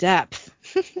 In depth.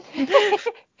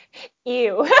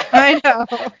 Ew. I know.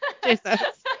 Jesus.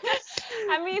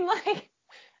 I mean, like,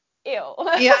 ew.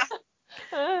 Yeah.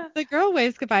 The girl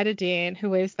waves goodbye to Dean, who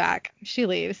waves back. She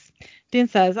leaves. Dean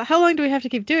says, how long do we have to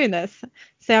keep doing this?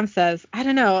 Sam says, I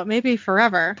don't know, maybe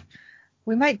forever.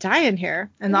 We might die in here.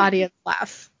 And the audience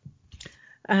laughs.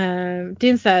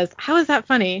 Dean says, how is that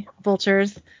funny,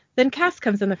 vultures? Then Cass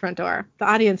comes in the front door. The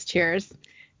audience cheers.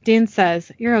 Dean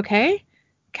says, you're okay?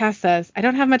 Cass says, I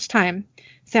don't have much time.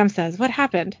 Sam says, what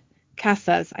happened? Cass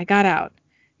says, I got out.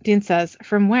 Dean says,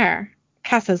 from where?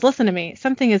 Cass says, listen to me.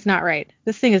 Something is not right.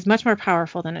 This thing is much more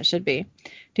powerful than it should be.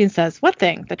 Dean says, what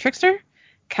thing? The trickster?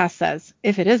 Cass says,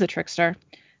 if it is a trickster.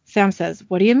 Sam says,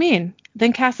 what do you mean?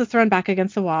 Then Cass is thrown back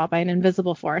against the wall by an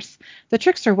invisible force. The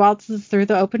trickster waltzes through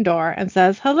the open door and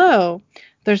says, hello.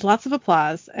 There's lots of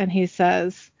applause. And he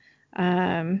says,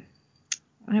 I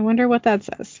wonder what that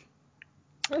says.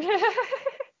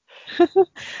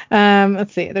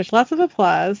 Let's see. There's lots of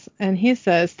applause. And he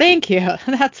says, thank you.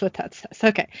 That's what that says.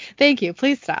 Okay. Thank you.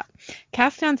 Please stop.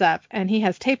 Cass stands up and he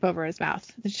has tape over his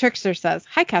mouth. The trickster says,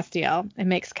 hi, Castiel, and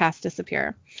makes Cass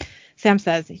disappear. Sam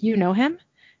says, you know him?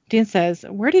 Dean says,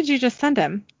 where did you just send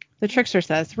him? The trickster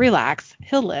says, relax.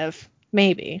 He'll live.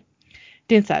 Maybe.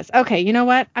 Dean says, okay, you know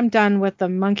what? I'm done with the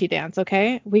monkey dance,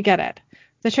 okay? We get it.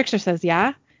 The trickster says,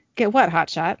 yeah? Get what,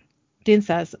 hotshot? Dean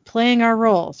says, playing our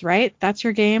roles, right? That's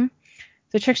your game?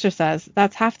 The trickster says,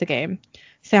 that's half the game.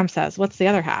 Sam says, what's the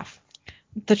other half?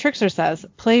 The trickster says,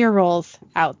 play your roles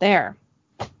out there.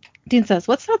 Dean says,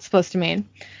 what's that supposed to mean?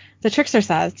 The trickster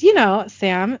says, you know,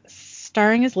 Sam,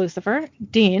 starring as Lucifer,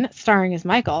 Dean, starring as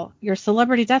Michael, your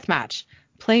celebrity death match.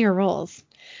 Play your roles.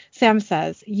 Sam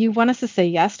says, you want us to say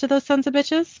yes to those sons of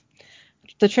bitches?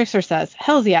 The trickster says,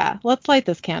 hells yeah, let's light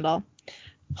this candle.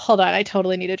 Hold on, I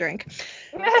totally need a drink.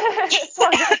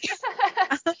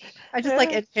 I just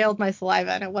inhaled my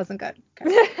saliva and it wasn't good.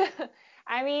 Okay.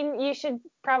 I mean, you should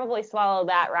probably swallow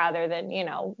that rather than,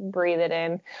 breathe it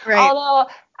in. Right. Although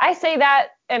I say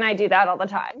that and I do that all the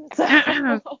time. So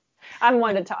I'm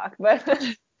one to talk, but.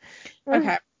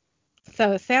 Okay.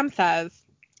 So Sam says,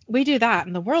 we do that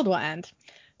and the world will end.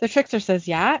 The trickster says,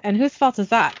 yeah, and whose fault is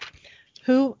that?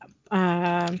 Who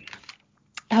popped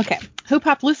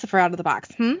Lucifer out of the box?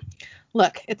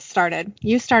 Look, it's started.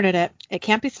 You started it. It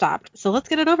can't be stopped. So let's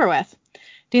get it over with.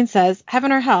 Dean says,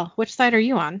 heaven or hell, which side are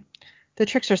you on? The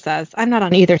trickster says, I'm not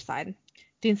on either side.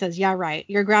 Dean says, yeah, right.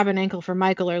 You're grabbing ankle for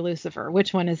Michael or Lucifer.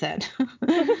 Which one is it?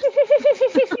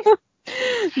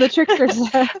 The trickster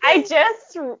says, I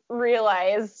just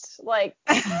realized, what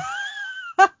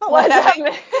that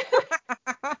meant.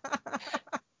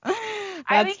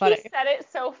 I think funny. he said it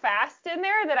so fast in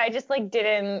there that I just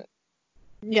didn't.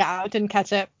 Yeah, didn't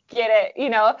catch it. Get it,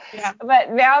 Yeah.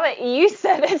 But now that you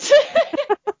said it,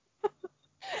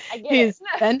 I get He's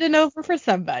it. bending over for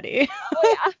somebody.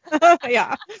 Oh,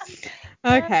 yeah. Yeah.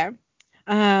 Okay.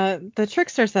 The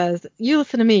trickster says, you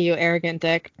listen to me, you arrogant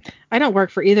dick. I don't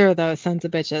work for either of those sons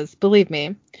of bitches. Believe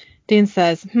me. Dean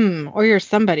says, or you're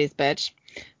somebody's bitch.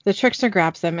 The trickster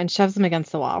grabs him and shoves him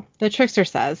against the wall. The trickster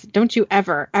says, don't you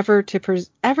ever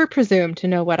presume to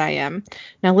know what I am.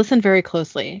 Now listen very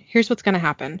closely. Here's what's going to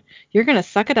happen. You're going to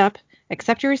suck it up,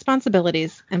 accept your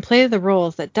responsibilities, and play the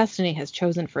roles that destiny has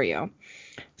chosen for you.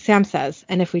 Sam says,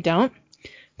 and if we don't?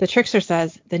 The trickster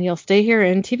says, then you'll stay here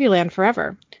in TV land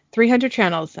forever. 300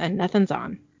 channels and nothing's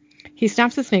on. He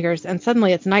snaps his fingers and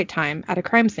suddenly it's nighttime at a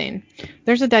crime scene.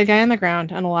 There's a dead guy on the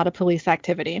ground and a lot of police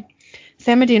activity.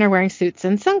 Sam and Dean are wearing suits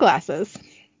and sunglasses.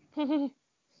 Did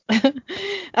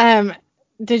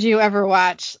you ever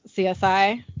watch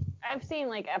CSI? I've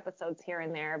seen episodes here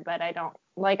and there, but I don't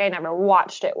I never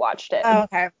watched it. Oh,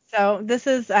 okay. So this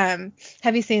is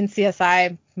have you seen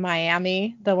CSI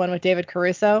Miami, the one with David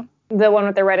Caruso? The one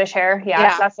with the reddish hair?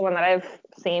 Yeah. That's the one that I've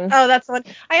seen. Oh, that's the one.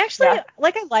 I actually I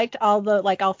liked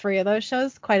all three of those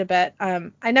shows quite a bit.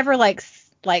 I never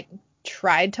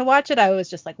tried to watch it. I always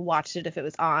just watched it if it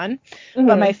was on. Mm-hmm.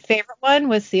 But my favorite one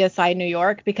was CSI New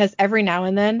York because every now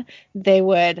and then they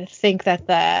would think that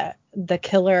the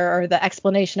killer or the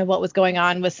explanation of what was going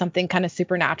on was something kind of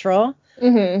supernatural,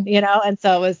 you know, and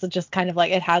so it was just kind of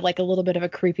like it had like a little bit of a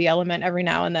creepy element every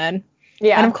now and then.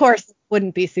 Yeah. And of course, it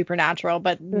wouldn't be supernatural,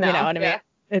 but No, you know what I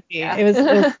mean. yeah.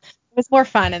 It was more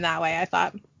fun in that way, I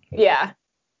thought. Yeah.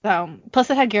 So plus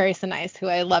it had Gary Sinise, who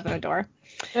I love and adore.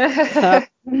 So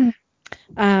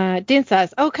Dean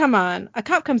says, "Oh, come on." A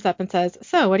cop comes up and says,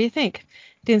 "So, what do you think?"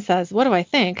 Dean says, "What do I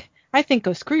think? I think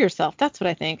go screw yourself. That's what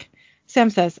I think." Sam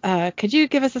says, "Could you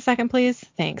give us a second, please?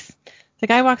 Thanks." The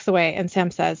guy walks away and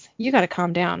Sam says, "You gotta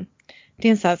calm down."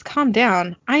 Dean says, "Calm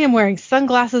down? I am wearing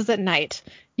sunglasses at night.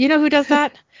 You know who does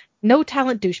that? No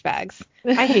talent douchebags.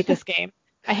 I hate this game.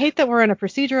 I hate that we're in a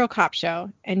procedural cop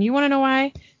show. And you want to know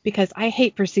why? Because I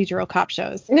hate procedural cop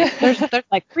shows. There's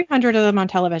like 300 of them on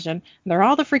television. And they're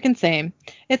all the freaking same.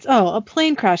 It's, oh, a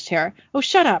plane crashed here. Oh,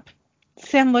 shut up."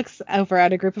 Sam looks over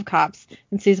at a group of cops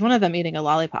and sees one of them eating a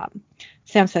lollipop.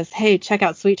 Sam says, "Hey, check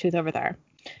out Sweet Tooth over there."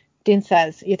 Dean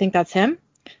says, "You think that's him?"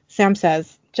 Sam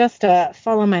says, "Just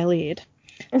follow my lead."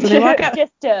 So they walk up.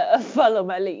 Just follow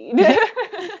my lead.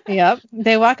 Yep.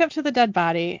 They walk up to the dead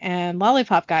body, and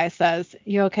Lollipop Guy says,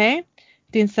 "You okay?"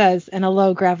 Dean says in a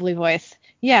low, gravelly voice,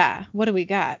 "Yeah, what do we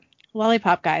got?"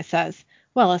 Lollipop Guy says,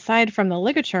 "Well, aside from the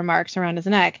ligature marks around his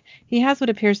neck, he has what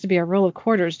appears to be a roll of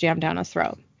quarters jammed down his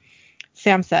throat."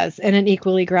 Sam says in an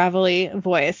equally gravelly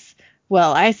voice,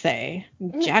 "Well, I say,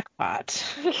 jackpot."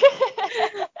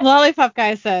 Lollipop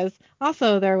Guy says,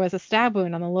 "Also, there was a stab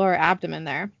wound on the lower abdomen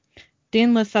there."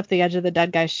 Dean lifts up the edge of the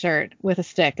dead guy's shirt with a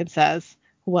stick and says,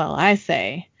 "Well, I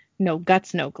say, no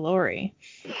guts, no glory."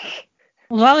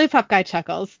 Lollipop Guy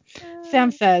chuckles.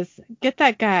 Sam says, "Get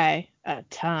that guy a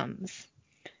Tums."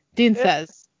 Dean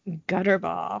says,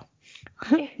 "Gutterball."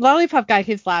 Lollipop Guy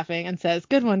keeps laughing and says,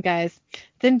 "Good one, guys."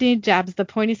 Then Dean jabs the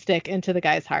pointy stick into the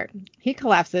guy's heart. He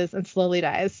collapses and slowly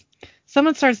dies.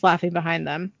 Someone starts laughing behind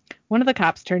them. One of the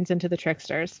cops turns into the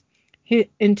trickster.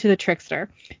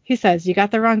 He says, "You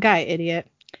got the wrong guy, idiot."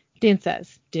 Dean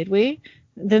says, "Did we?"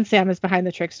 Then Sam is behind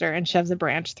the trickster and shoves a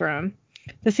branch through him.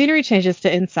 The scenery changes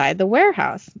to inside the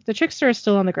warehouse. The trickster is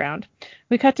still on the ground.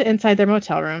 We cut to inside their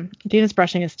motel room. Dean is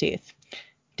brushing his teeth.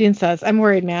 Dean says, "I'm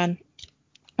worried, man.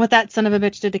 What that son of a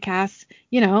bitch did to Cass,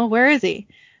 you know, where is he?"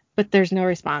 But there's no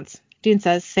response. Dean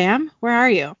says, "Sam, where are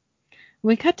you?"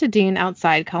 We cut to Dean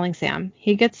outside calling Sam.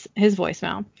 He gets his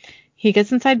voicemail. He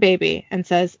gets inside Baby and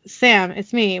says, "Sam,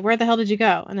 it's me. Where the hell did you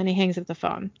go?" And then he hangs up the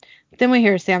phone. Then we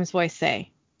hear Sam's voice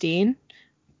say, "Dean?"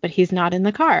 But he's not in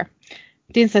the car.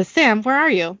 Dean says, "Sam, where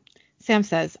are you?" Sam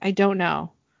says, "I don't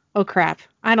know." Oh, crap.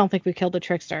 I don't think we killed the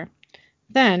trickster.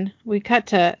 Then we cut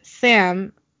to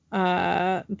Sam,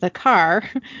 the car,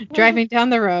 driving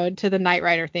down the road to the Knight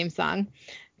Rider theme song.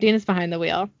 Dean is behind the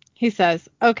wheel. He says,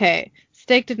 "Okay,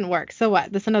 steak didn't work. So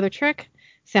what? This another trick?"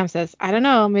 Sam says, "I don't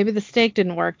know. Maybe the steak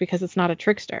didn't work because it's not a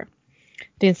trickster."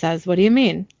 Dean says, "What do you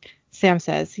mean?" Sam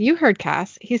says, "You heard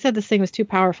Cass. He said this thing was too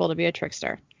powerful to be a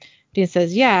trickster." Dean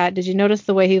says, "Yeah, did you notice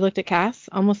the way he looked at Cass?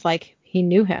 Almost like he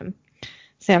knew him."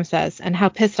 Sam says, "And how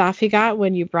pissed off he got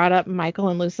when you brought up Michael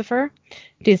and Lucifer?"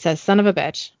 Dean says, "Son of a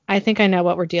bitch. I think I know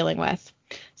what we're dealing with."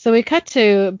 So we cut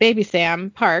to Baby Sam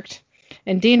parked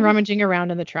and Dean rummaging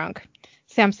around in the trunk.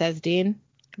 Sam says, "Dean,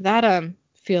 that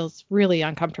feels really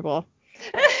uncomfortable."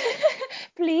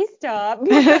 Please stop.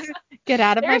 Get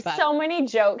out of my butt. There's so many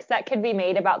jokes that could be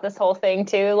made about this whole thing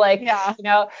too. Like, Yeah. you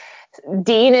know,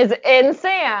 Dean is in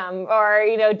Sam, or,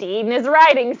 you know, Dean is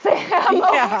riding Sam.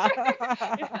 Yeah.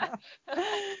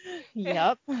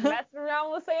 Yep. Messing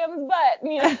around with Sam's butt,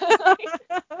 you know.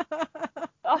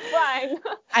 All fine.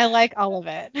 I like all of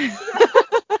it.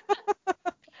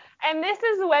 And this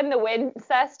is when the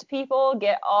Wincest people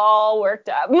get all worked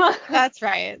up. That's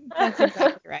right. That's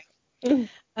exactly right.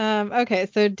 Okay,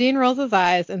 so Dean rolls his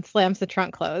eyes and slams the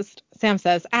trunk closed. Sam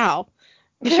says, "Ow.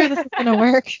 You sure this is going to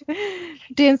work?"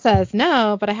 Dean says,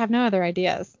 "No, but I have no other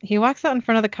ideas." He walks out in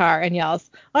front of the car and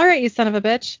yells, "All right, you son of a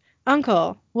bitch.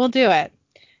 Uncle, we'll do it."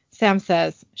 Sam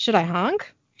says, "Should I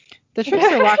honk?" The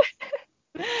trickster walks.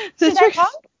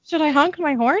 Should I honk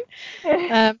my horn?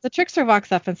 The trickster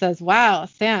walks up and says, "Wow,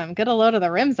 Sam, get a load of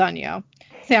the rims on you."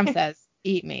 Sam says,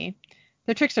 "Eat me."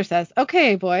 The trickster says,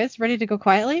 "Okay, boys, ready to go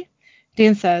quietly?"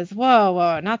 Dean says,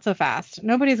 Whoa, not so fast.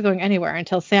 Nobody's going anywhere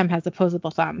until Sam has opposable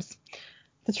thumbs."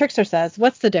 The trickster says,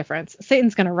 "What's the difference?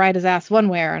 Satan's going to ride his ass one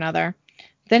way or another."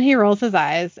 Then he rolls his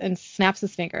eyes and snaps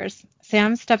his fingers.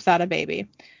 Sam steps out a Baby.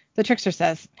 The trickster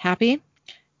says, "Happy?"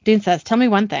 Dean says, "Tell me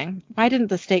one thing. Why didn't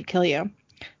the steak kill you?"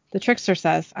 The trickster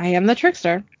says, "I am the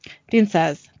trickster." Dean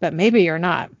says, "But maybe you're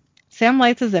not." Sam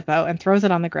lights a Zippo and throws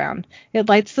it on the ground. It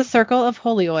lights the circle of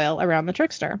holy oil around the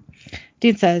trickster.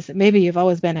 Dean says, "Maybe you've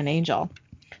always been an angel."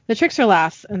 The trickster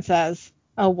laughs and says,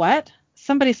 "Oh, what?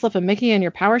 Somebody slip a Mickey in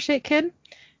your power shake, kid?"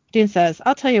 Dean says,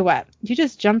 "I'll tell you what. You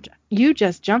just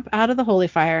jump out of the holy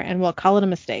fire and we'll call it a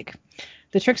mistake."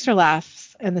 The trickster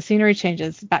laughs and the scenery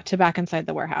changes back inside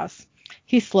the warehouse.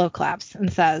 He slow claps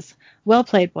and says, "Well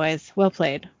played, boys. Well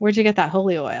played. Where'd you get that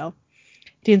holy oil?"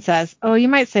 Dean says, "Oh, you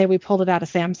might say we pulled it out of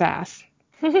Sam's ass."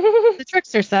 The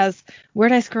trickster says,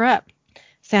 "Where'd I screw up?"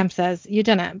 Sam says, "You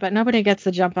didn't, but nobody gets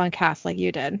the jump on Cass like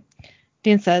you did."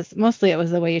 Dean says, "Mostly it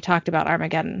was the way you talked about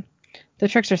Armageddon." The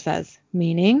trickster says,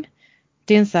 "Meaning?"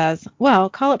 Dean says, "Well,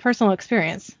 call it personal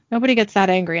experience. Nobody gets that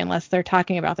angry unless they're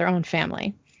talking about their own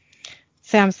family."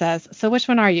 Sam says, "So which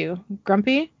one are you?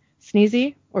 Grumpy,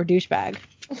 sneezy, or douchebag?"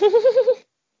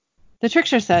 The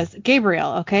trickster says,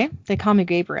 "Gabriel, okay? They call me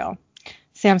Gabriel."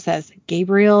 Sam says,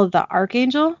 "Gabriel the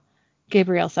Archangel?"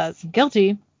 Gabriel says,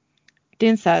 "Guilty."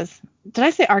 Dean says, "Did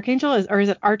I say Archangel or is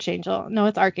it Archangel?" No,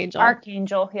 it's Archangel.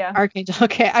 Archangel, yeah. Archangel,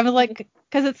 okay. I was like,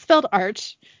 because it's spelled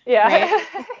Arch. Yeah.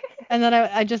 Right? And then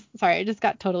I just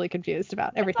got totally confused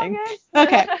about everything.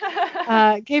 Okay.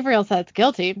 Gabriel says,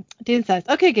 "Guilty." Dean says,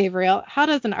 "Okay, Gabriel, how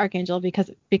does an archangel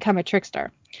become a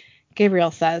trickster?"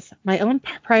 Gabriel says, "My own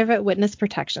private witness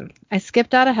protection. I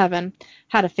skipped out of heaven,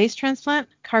 had a face transplant,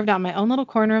 carved out my own little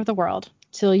corner of the world,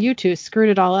 till you two screwed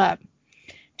it all up."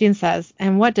 Dean says,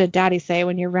 "And what did Daddy say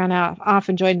when you ran off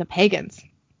and joined the pagans?"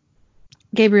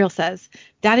 Gabriel says,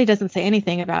 "Daddy doesn't say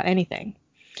anything about anything."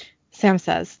 Sam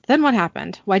says, "Then what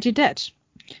happened? Why'd you ditch?"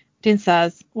 Dean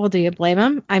says, "Well, do you blame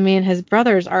him? I mean, his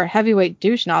brothers are heavyweight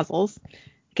douche nozzles."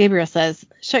 Gabriel says,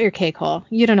 "Shut your cake hole.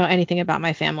 You don't know anything about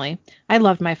my family. I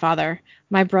loved my father.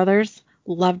 My brothers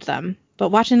loved them. But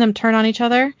watching them turn on each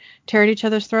other, tear at each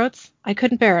other's throats, I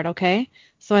couldn't bear it, okay?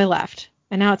 So I left.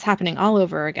 And now it's happening all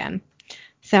over again."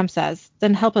 Sam says,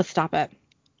 "Then help us stop it."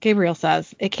 Gabriel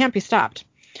says, "It can't be stopped."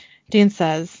 Dean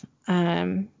says,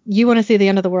 "You want to see the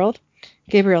end of the world?"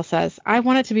 Gabriel says, "I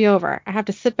want it to be over. I have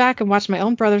to sit back and watch my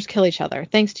own brothers kill each other,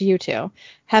 thanks to you two.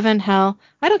 Heaven, hell,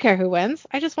 I don't care who wins.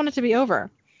 I just want it to be over."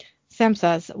 Sam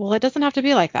says, "Well, it doesn't have to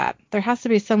be like that. There has to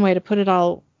be some way to pull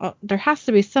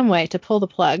the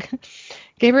plug."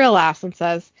 Gabriel laughs and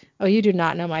says, "Oh, you do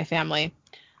not know my family.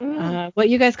 What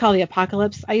you guys call the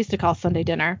apocalypse, I used to call Sunday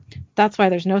dinner. That's why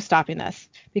there's no stopping this.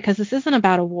 Because this isn't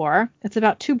about a war. It's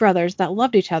about two brothers that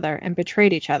loved each other and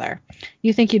betrayed each other.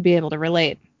 You think you'd be able to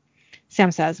relate."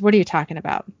 Sam says, "What are you talking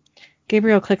about?"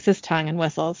 Gabriel clicks his tongue and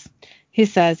whistles. He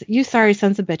says, "You sorry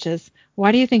sons of bitches.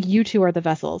 Why do you think you two are the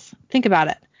vessels? Think about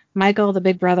it. Michael, the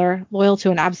big brother, loyal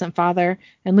to an absent father,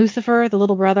 and Lucifer, the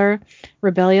little brother,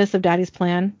 rebellious of Daddy's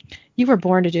plan. You were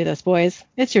born to do this, boys.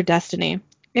 It's your destiny.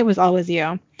 It was always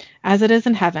you. As it is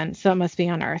in heaven, so it must be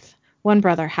on earth. One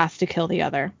brother has to kill the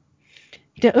other."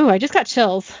 Ooh, I just got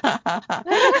chills. Well,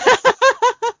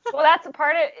 that's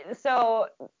so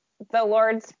the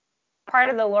Lord's part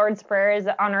of the Lord's Prayer is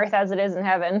on earth as it is in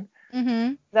heaven.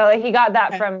 Mm-hmm. So like, he got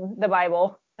that from the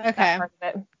Bible. Okay. That part of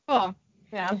it. Cool.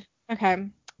 Yeah. Okay.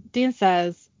 Dean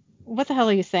says, "What the hell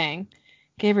are you saying?"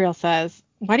 Gabriel says,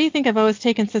 "Why do you think I've always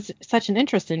taken such an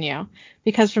interest in you?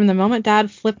 Because from the moment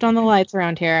Dad flipped on the lights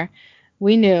around here,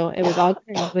 we knew it was all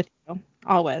going to end with you.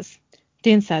 Always."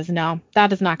 Dean says, "No,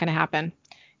 that is not going to happen."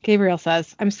 Gabriel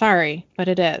says, "I'm sorry, but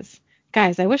it is.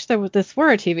 Guys, I wish this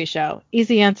were a TV show.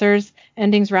 Easy answers,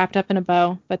 endings wrapped up in a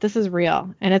bow, but this is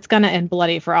real, and it's going to end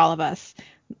bloody for all of us.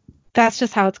 That's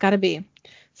just how it's got to be.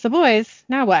 So boys,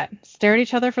 now what? Stare at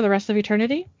each other for the rest of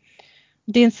eternity?"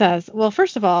 Dean says, "Well,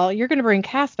 first of all, you're going to bring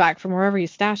Cass back from wherever you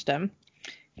stashed him."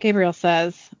 Gabriel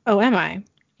says, "Oh, am I?"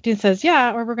 Dean says,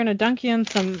 "Yeah, or we're going to dunk you in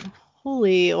some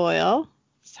holy oil."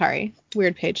 Sorry,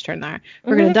 weird page turn there.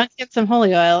 "We're going to dunk you in some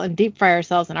holy oil and deep fry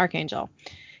ourselves an archangel."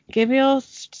 Gabriel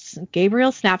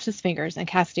snaps his fingers and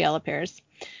Castiel appears.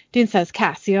 Dean says,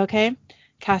 "Cass, you okay?"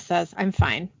 Cass says, "I'm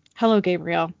fine. Hello,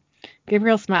 Gabriel."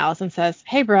 Gabriel smiles and says,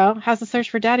 "Hey, bro, how's the search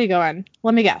for Daddy going?"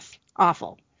 "Let me guess.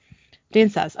 Awful." Dean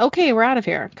says, "Okay, we're out of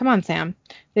here. Come on, Sam."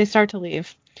 They start to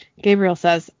leave. Gabriel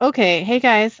says, "Okay, hey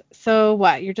guys, so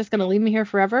what, you're just going to leave me here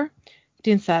forever?"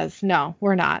 Dean says, "No,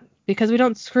 we're not, because we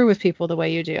don't screw with people the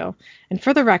way you do. And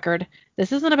for the record,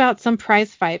 this isn't about some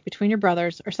prize fight between your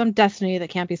brothers or some destiny that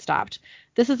can't be stopped.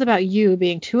 This is about you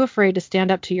being too afraid to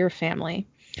stand up to your family."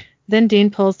 Then Dean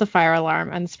pulls the fire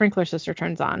alarm and the sprinkler sister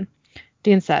turns on.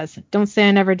 Dean says, "Don't say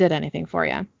I never did anything for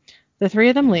you." The three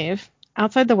of them leave.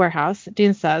 Outside the warehouse,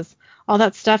 Dean says, "All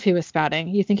that stuff he was spouting,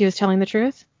 you think he was telling the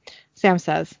truth?" Sam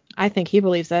says, "I think he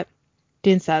believes it."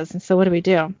 Dean says, "So what do we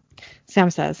do?"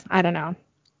 Sam says, "I don't know."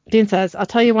 Dean says, "I'll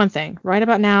tell you one thing. Right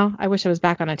about now, I wish I was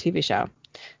back on a TV show."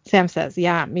 Sam says,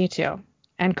 "Yeah, me too."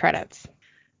 End credits.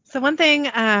 So one thing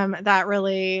that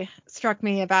really struck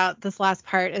me about this last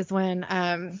part is when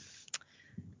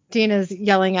Dean is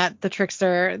yelling at the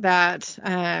trickster that,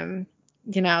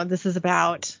 this is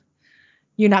about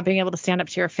you not being able to stand up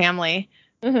to your family.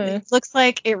 Mm-hmm. It looks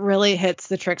like it really hits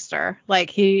the trickster. Like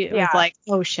he was Yeah. like,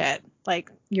 oh shit,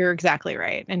 like you're exactly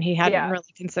right. And he hadn't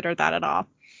really considered that at all.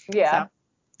 Yeah. So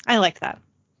I liked that.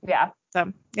 Yeah.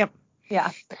 So, yep.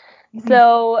 Yeah.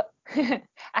 So I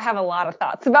have a lot of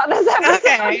thoughts about this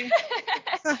episode.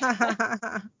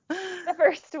 Okay. The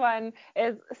first one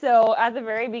is, so at the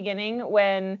very beginning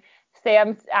when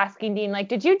Sam's asking Dean, like,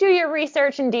 did you do your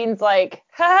research? And Dean's like,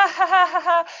 ha ha ha ha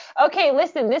ha. Okay,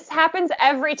 listen, this happens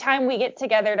every time we get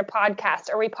together to podcast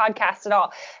or we podcast at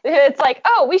all. It's like,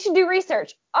 oh, we should do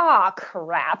research. Oh,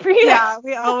 crap. Yeah,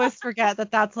 we always forget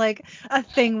that that's like a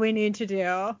thing we need to do.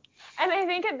 And I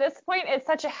think at this point, it's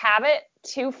such a habit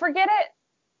to forget it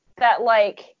that,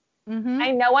 like,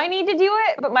 I know I need to do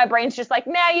it, but my brain's just like,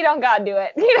 nah, you don't gotta do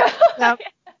it.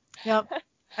 Yep.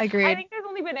 Agreed. I think there's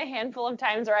only been a handful of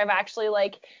times where I've actually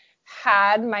like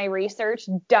had my research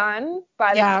done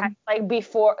by the time, like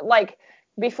before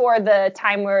the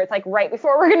time where it's like right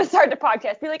before we're gonna start the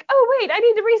podcast. Be like, oh wait, I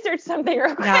need to research something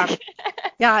real quick.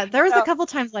 Yeah. There was a couple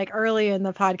times like early in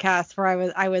the podcast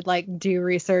where I would like do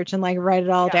research and like write it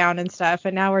all down and stuff.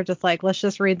 And now we're just like, let's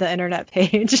just read the internet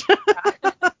page.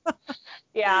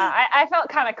 Yeah, I felt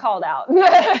kind of called out,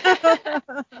 but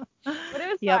it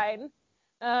was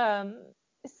fine.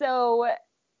 So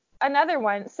another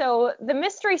one. So the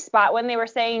mystery spot, when they were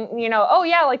saying, oh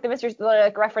yeah, like the mystery,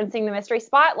 like referencing the mystery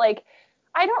spot, like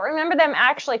I don't remember them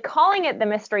actually calling it the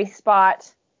mystery spot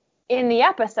in the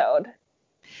episode.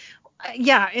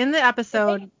 Yeah, in the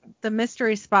episode, the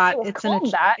mystery spot, it's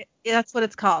that's what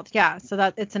it's called. Yeah, so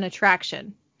that it's an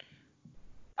attraction.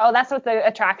 Oh, that's what the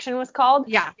attraction was called?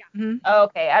 Yeah. Mm-hmm. Oh,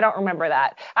 okay, I don't remember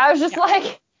that. I was just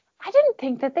like, I didn't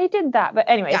think that they did that. But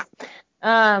anyways,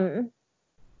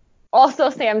 also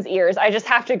Sam's ears. I just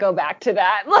have to go back to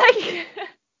that. Like,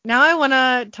 now I want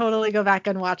to totally go back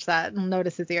and watch that and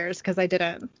notice his ears because I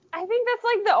didn't. I think that's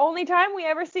like the only time we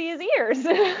ever see his ears in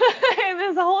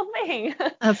this whole thing.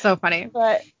 That's so funny.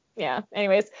 But yeah,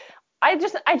 anyways, I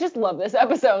just love this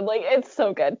episode. Like, it's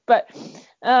so good. But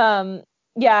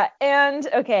yeah, and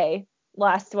okay,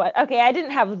 last one. Okay, I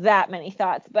didn't have that many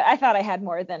thoughts, but I thought I had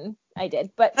more than I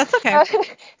did. But that's okay.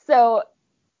 So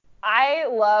I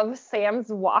love Sam's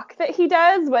walk that he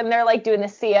does when they're like doing the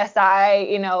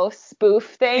CSI,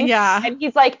 spoof thing. Yeah. And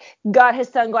he's like got his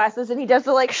sunglasses and he does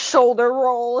the like shoulder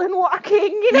roll and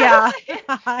walking, Yeah.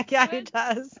 Yeah, he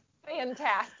does.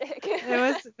 Fantastic.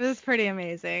 It was pretty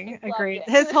amazing. Agreed.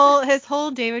 His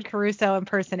whole David Caruso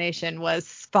impersonation was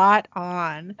spot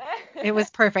on. It was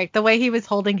perfect. The way he was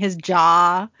holding his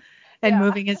jaw and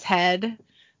moving his head.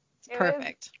 It's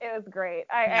perfect. It was great.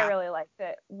 I really liked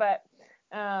it. But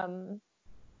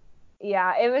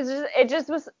yeah, it just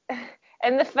was,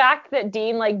 and the fact that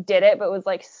Dean like did it but was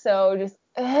like so just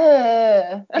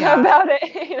about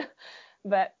it.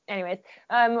 But anyways,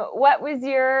 what was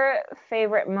your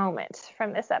favorite moment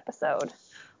from this episode?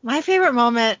 My favorite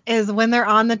moment is when they're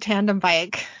on the tandem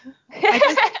bike.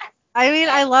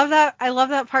 I love that. I love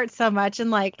that part so much. And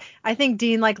like, I think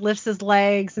Dean like lifts his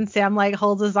legs and Sam like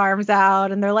holds his arms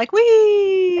out and they're like,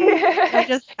 wee.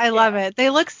 I love it.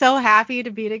 They look so happy to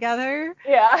be together.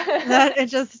 Yeah. That it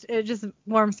just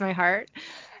warms my heart.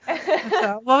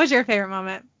 So, what was your favorite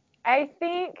moment? I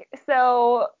think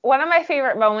so. One of my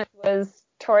favorite moments was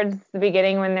towards the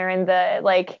beginning when they're in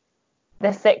the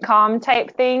sitcom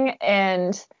type thing,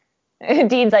 and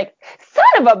Dean's like,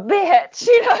 "Son of a bitch,"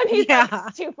 and he's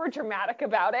like super dramatic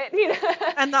about it,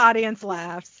 And the audience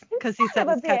laughs because he said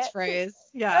his catchphrase.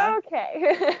 Yeah.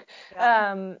 Okay.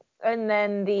 Yeah. And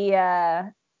then the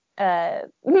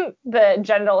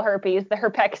genital herpes, the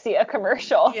Herpexia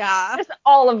commercial. Yeah. Just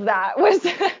all of that was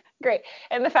great.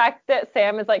 And the fact that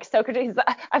Sam is like so confused, he's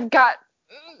like, I've got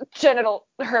genital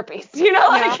herpes,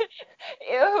 like,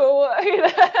 ew.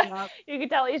 You could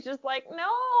tell he's just like,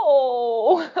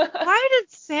 no. Why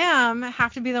did Sam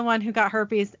have to be the one who got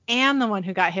herpes and the one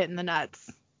who got hit in the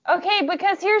nuts? Okay,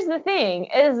 because here's the thing,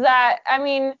 is that, I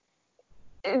mean,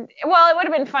 well, it would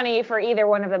have been funny for either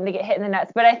one of them to get hit in the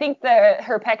nuts, but I think the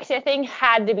herpexia thing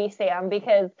had to be Sam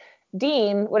because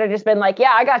Dean would have just been like,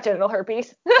 yeah, I got genital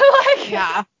herpes.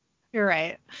 Yeah, you're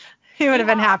right. He would have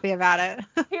been happy about it.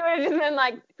 He would have just been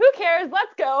like, who cares?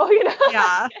 Let's go,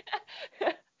 Yeah.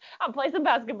 I'll play some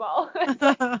basketball.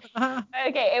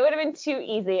 Okay, it would have been too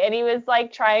easy. And he was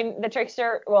like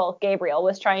Gabriel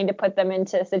was trying to put them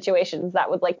into situations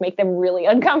that would like make them really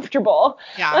uncomfortable.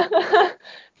 Yeah.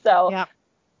 So,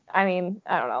 I mean,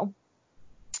 I don't know.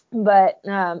 But,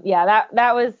 yeah,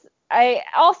 that was, I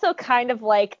also kind of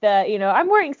like the, I'm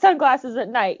wearing sunglasses at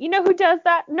night. You know who does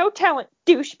that? No talent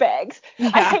douchebags.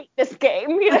 Yeah. I hate this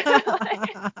game.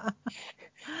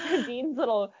 Dean's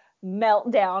little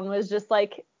meltdown was just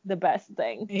like the best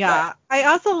thing. Yeah. I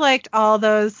also liked all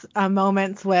those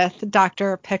moments with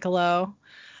Dr. Piccolo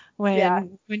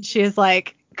when she's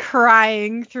like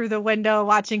crying through the window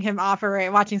watching Sam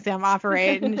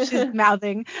operate, and she's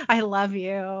mouthing, "I love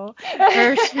you."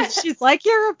 Or she's like,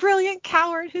 "You're a brilliant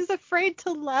coward who's afraid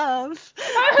to love."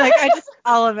 Like,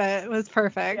 all of it was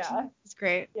perfect. Yeah. It's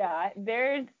great. Yeah.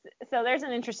 There's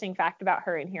an interesting fact about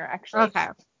her in here, actually. Okay.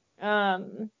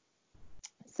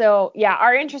 So yeah,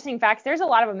 our interesting facts, there's a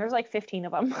lot of them. There's like 15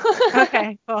 of them.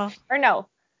 Okay, cool. Or no.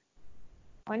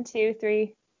 1, 2,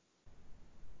 3.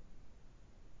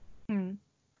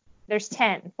 There's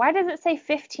 10. Why does it say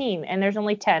 15 and there's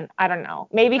only 10? I don't know.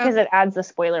 Maybe because it adds the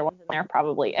spoiler ones in there,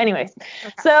 probably. Anyways,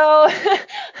 So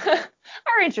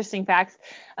our interesting facts.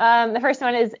 The first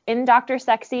one is, in Dr.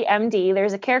 Sexy MD,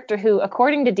 there's a character who,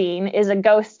 according to Dean, is a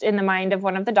ghost in the mind of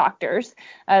one of the doctors.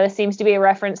 This seems to be a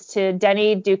reference to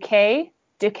Denny Duquette,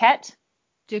 I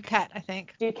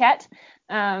think. Duquette,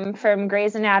 from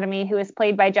Grey's Anatomy, who is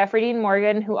played by Jeffrey Dean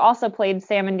Morgan, who also played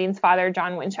Sam and Dean's father,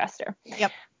 John Winchester.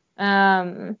 Yep.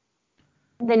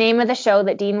 The name of the show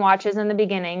that Dean watches in the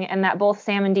beginning and that both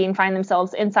Sam and Dean find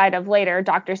themselves inside of later,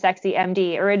 Dr. Sexy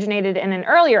MD, originated in an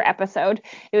earlier episode.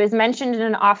 It was mentioned in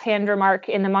an offhand remark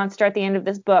in The Monster at the End of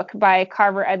This Book by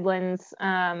Carver Edlund's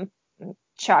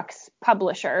Chuck's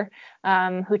publisher,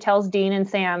 who tells Dean and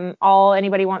Sam all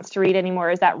anybody wants to read anymore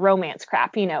is that romance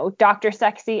crap, Dr.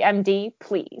 Sexy MD,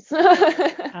 please.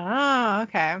 Oh,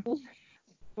 okay.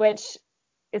 Which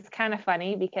is kind of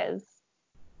funny because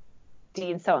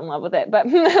Dean's so in love with it, but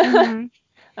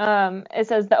it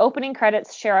says the opening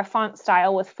credits share a font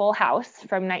style with Full House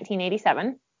from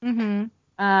 1987.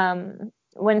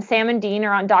 When Sam and Dean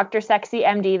are on Dr. Sexy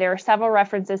MD, there are several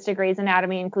references to Grey's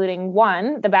Anatomy, including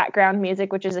one, the background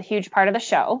music, which is a huge part of the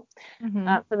show.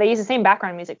 So they use the same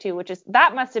background music too,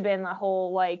 that must have been the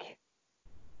whole like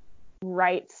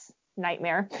rights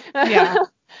nightmare. Yeah.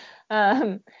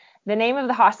 The name of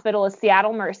the hospital is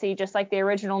Seattle Mercy, just like the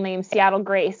original name Seattle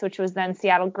Grace, which was then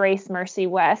Seattle Grace Mercy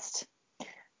West.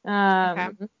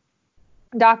 Dr.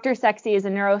 Sexy is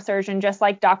a neurosurgeon, just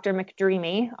like Dr.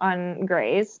 McDreamy on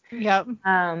Grey's. Yep.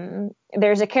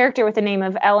 There's a character with the name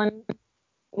of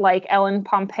Ellen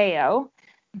Pompeo.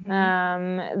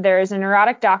 There's a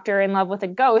neurotic doctor in love with a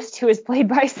ghost who is played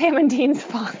by Sam and Dean's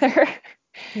father.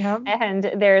 Yep. And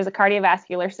there's a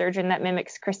cardiovascular surgeon that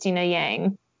mimics Christina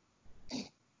Yang.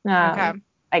 I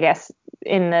guess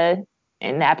in the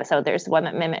episode there's one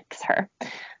that mimics her.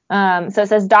 So it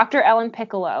says Dr. Ellen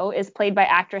Piccolo is played by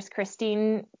actress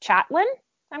Christine Chatlin,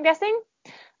 I'm guessing.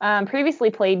 Previously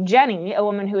played Jenny, a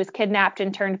woman who was kidnapped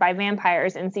and turned by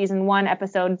vampires in season 1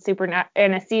 episode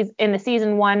in the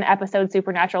season 1 episode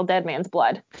Supernatural Dead Man's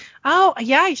Blood. Oh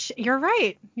yeah, you're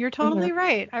right. You're totally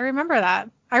right. I remember that.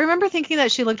 I remember thinking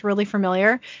that she looked really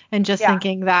familiar, and just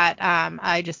thinking that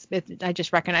I just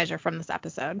recognize her from this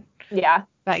episode. Yeah.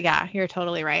 But yeah, you're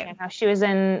totally right. Yeah, she was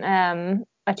in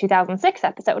a 2006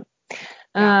 episode.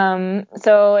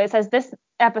 So it says this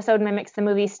episode mimics the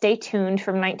movie Stay Tuned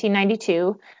from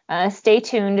 1992. Stay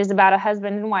Tuned is about a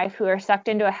husband and wife who are sucked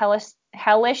into a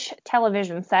hellish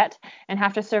television set and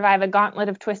have to survive a gauntlet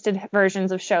of twisted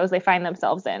versions of shows they find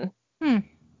themselves in.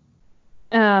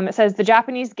 It says the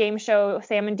Japanese game show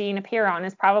Sam and Dean appear on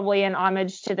is probably an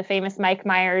homage to the famous Mike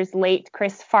Myers' late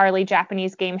Chris Farley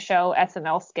Japanese game show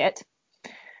SNL skit,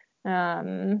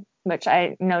 which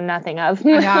I know nothing of.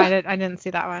 Yeah, I didn't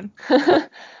see that one.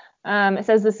 It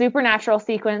says the supernatural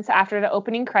sequence after the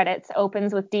opening credits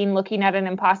opens with Dean looking at an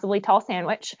impossibly tall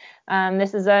sandwich.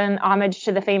 This is an homage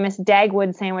to the famous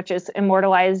Dagwood sandwiches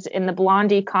immortalized in the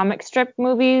Blondie comic strip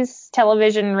movies,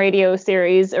 television, radio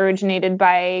series originated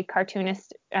by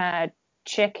cartoonist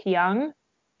Chick Young.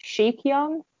 Chick?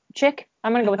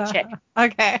 I'm going to go with Chick.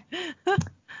 Okay.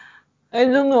 I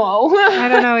don't know. I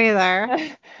don't know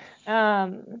either.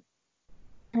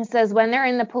 It says when they're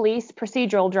in the police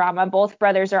procedural drama, both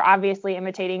brothers are obviously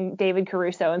imitating David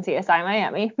Caruso in CSI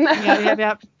Miami.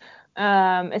 Yep.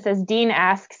 It says Dean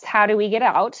asks, "How do we get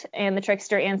out?" And the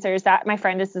trickster answers, "That, my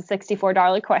friend, is the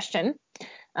 $64 question."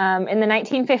 In the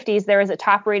 1950s, there was a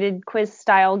top-rated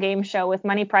quiz-style game show with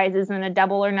money prizes and a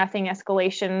double or nothing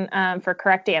escalation for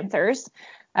correct answers.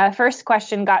 First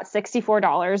question got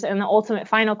 $64, and the ultimate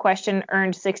final question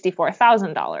earned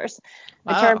 $64,000.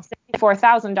 The term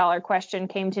 $64,000 question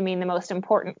came to mean the most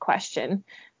important question.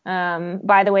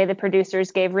 By the way, the producers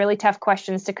gave really tough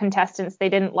questions to contestants they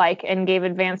didn't like and gave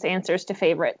advanced answers to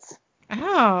favorites.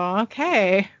 Oh,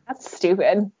 okay. That's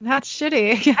stupid. That's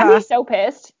shitty. I'd Yeah. be so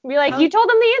pissed. Be like, Oh, you told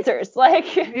them the answers.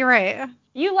 Like, you're right.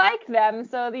 you like them,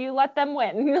 so you let them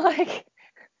win. Like,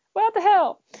 what the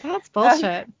hell? That's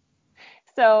bullshit.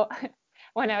 So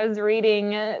when I was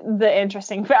reading the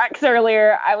interesting facts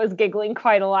earlier, I was giggling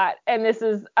quite a lot. And this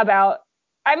is about,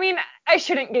 I mean, I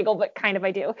shouldn't giggle, but kind of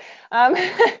I do.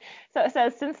 So it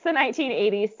says, since the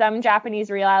 1980s, some Japanese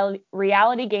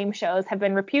reality game shows have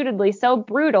been reputedly so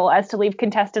brutal as to leave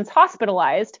contestants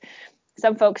hospitalized.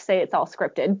 Some folks say it's all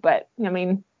scripted, but I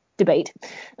mean, debate.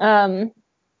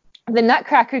 The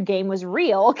Nutcracker game was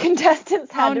real.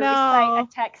 Contestants had to recite a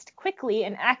text quickly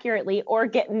and accurately or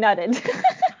get nutted.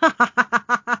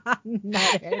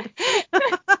 Nutted.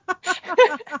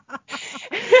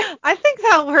 I think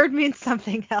that word means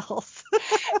something else.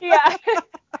 Yeah,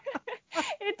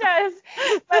 it does.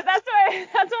 But that's why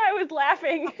I was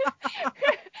laughing.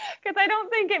 Because I don't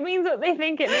think it means what they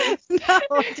think it means. No,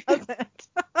 it doesn't.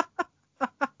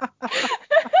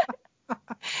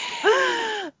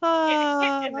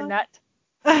 Hit in the nut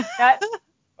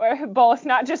or both,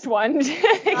 not just one.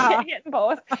 Getting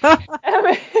both.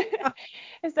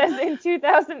 It says in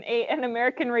 2008, an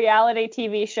American reality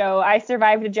TV show, I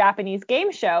Survived a Japanese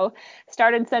Game Show,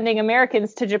 started sending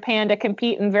Americans to Japan to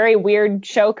compete in very weird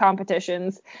show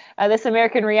competitions. This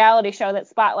American reality show that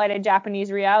spotlighted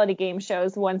Japanese reality game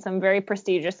shows won some very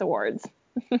prestigious awards.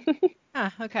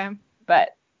 Okay.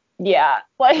 But yeah,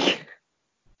 like,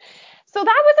 so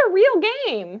that was a real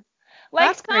game. Like,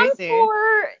 that's crazy. Some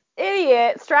poor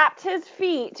idiot strapped his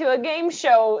feet to a game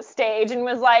show stage and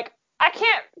was like, I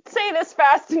can't say this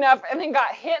fast enough, and then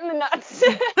got hit in the nuts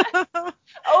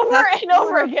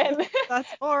over again. That's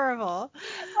horrible.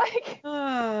 Like, who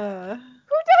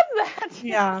does that?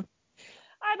 Yeah.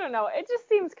 I don't know. It just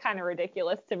seems kind of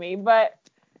ridiculous to me, but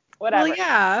whatever. Well,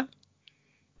 yeah.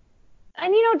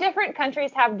 And, different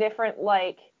countries have different,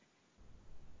 like,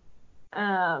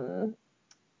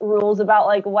 rules about,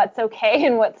 like, what's okay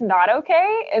and what's not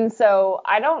okay. And so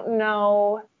I don't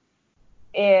know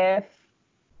if,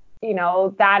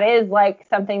 that is, like,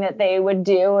 something that they would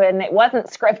do and it wasn't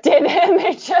scripted and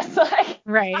they just, like,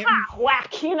 right.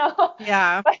 Whack,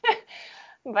 Yeah.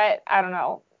 But I don't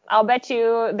know. I'll bet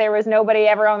you there was nobody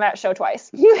ever on that show twice.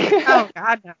 Oh,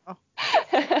 God, no.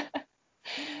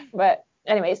 But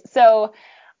anyways, so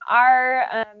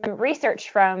our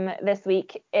research from this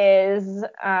week is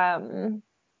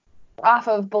off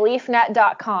of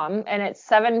BeliefNet.com, and it's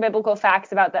 7 biblical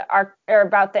facts about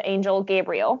the angel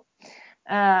Gabriel.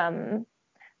 And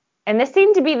this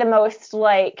seemed to be the most,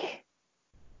 like,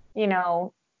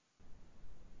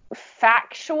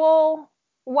 factual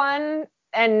one,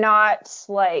 and not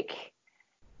like,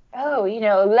 oh,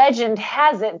 legend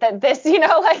has it that this,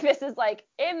 like, this is like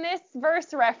in this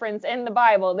verse reference in the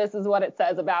Bible, this is what it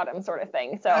says about him, sort of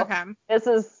thing. So This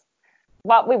is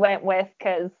what we went with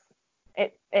because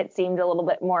it seemed a little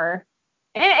bit more,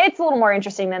 and it's a little more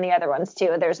interesting than the other ones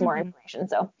too. There's more information.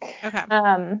 So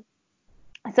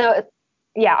So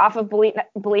yeah, off of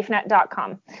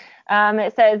BeliefNet.com.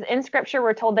 It says, in Scripture,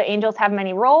 we're told that angels have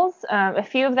many roles. A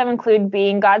few of them include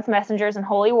being God's messengers and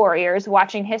holy warriors,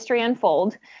 watching history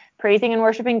unfold, praising and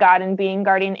worshiping God, and being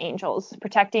guardian angels,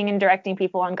 protecting and directing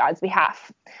people on God's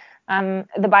behalf.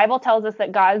 The Bible tells us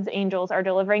that God's angels are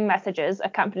delivering messages,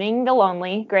 accompanying the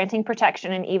lonely, granting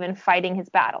protection, and even fighting his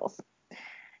battles.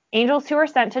 Angels who are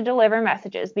sent to deliver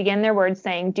messages begin their words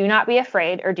saying, do not be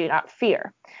afraid or do not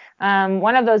fear.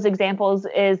 One of those examples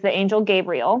is the angel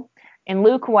Gabriel. In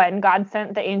Luke 1, God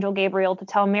sent the angel Gabriel to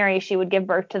tell Mary she would give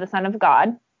birth to the Son of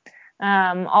God.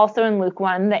 Also in Luke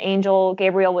 1, the angel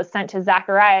Gabriel was sent to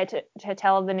Zechariah to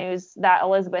tell the news that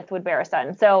Elizabeth would bear a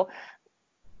son. So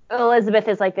Elizabeth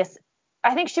is like this,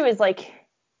 I think she was like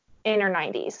in her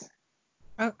 90s.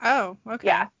 Oh, okay.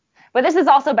 Yeah. But this is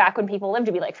also back when people lived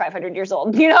to be like 500 years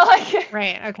old, like.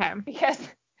 Right, okay. Because,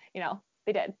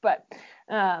 they did. But,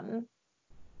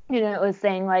 it was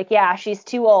saying like, yeah, she's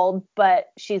too old,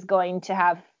 but she's going to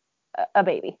have a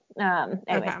baby.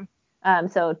 Anyway,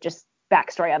 so just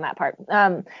backstory on that part.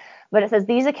 But it says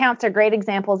these accounts are great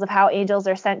examples of how angels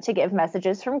are sent to give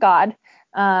messages from God.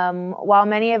 While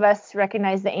many of us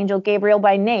recognize the angel Gabriel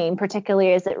by name,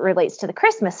 particularly as it relates to the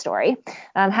Christmas story,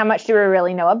 how much do we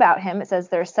really know about him? It says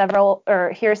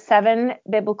here's 7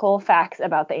 biblical facts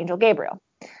about the angel Gabriel.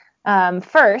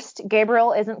 First,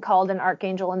 Gabriel isn't called an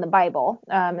archangel in the Bible.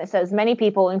 It says many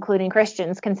people, including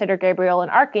Christians, consider Gabriel an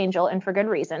archangel, and for good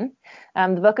reason.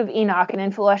 The Book of Enoch,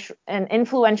 an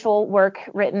influential work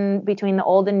written between the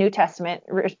Old and New Testament,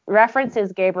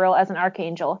 references Gabriel as an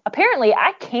archangel. Apparently,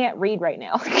 I can't read right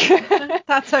now.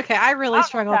 That's okay. I really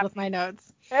struggled with my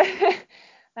notes.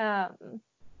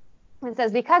 It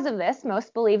says, because of this,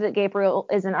 most believe that Gabriel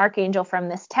is an archangel from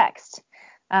this text.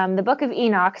 The book of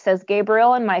Enoch says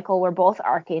Gabriel and Michael were both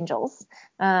archangels.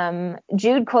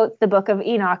 Jude quotes the book of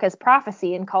Enoch as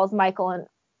prophecy and calls Michael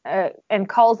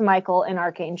an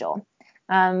archangel.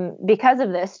 Because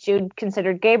of this, Jude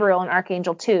considered Gabriel an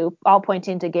archangel too, all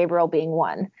pointing to Gabriel being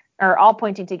one.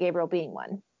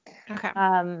 Okay.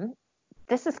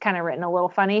 This is kind of written a little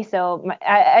funny. So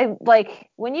I like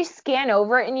when you scan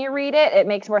over it and you read it, it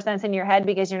makes more sense in your head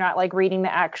because you're not like reading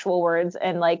the actual words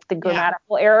and like the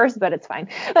grammatical errors, but it's fine.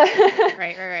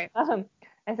 Right.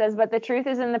 It says, but the truth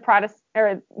is the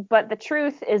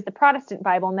Protestant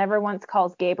Bible never once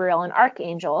calls Gabriel an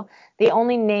archangel. The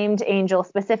only named angel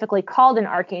specifically called an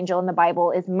archangel in the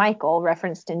Bible is Michael,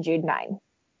 referenced in Jude 9.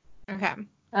 Okay.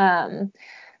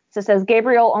 So it says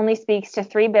Gabriel only speaks to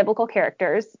 3 biblical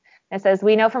characters. It says,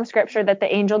 we know from scripture that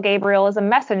the angel Gabriel is a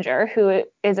messenger who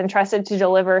is entrusted to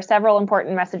deliver several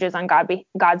important messages on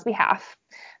God's behalf.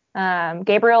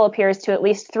 Gabriel appears to at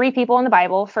least 3 people in the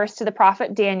Bible. First to the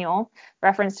prophet Daniel,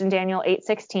 referenced in Daniel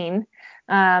 8:16.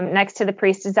 Next to the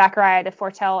priest Zechariah to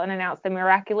foretell and announce the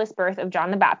miraculous birth of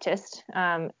John the Baptist,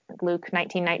 Luke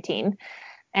 19:19.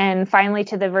 And finally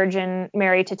to the Virgin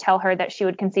Mary to tell her that she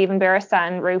would conceive and bear a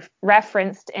son,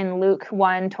 referenced in Luke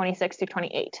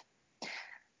 1:26-28.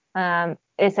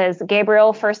 It says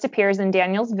Gabriel first appears in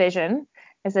Daniel's vision.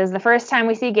 It says the first time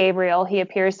we see Gabriel, he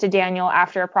appears to Daniel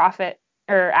after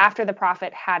the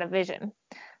prophet had a vision.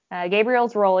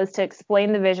 Gabriel's role is to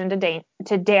explain the vision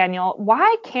to Daniel.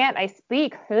 Why can't I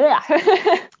speak?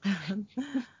 I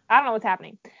don't know what's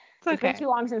happening. It's been too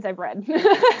long since I've read.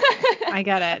 I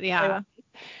get it. Yeah.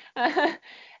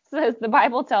 So the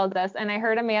Bible tells us, and I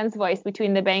heard a man's voice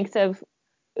between the banks of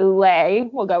Ulai,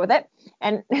 we'll go with it,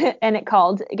 and it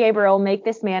called, Gabriel, make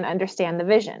this man understand the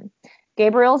vision.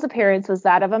 Gabriel's appearance was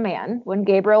that of a man. When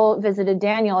Gabriel visited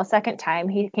Daniel a second time,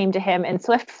 he came to him in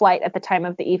swift flight at the time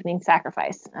of the evening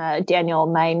sacrifice. Daniel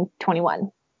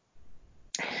 9:21.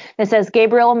 It says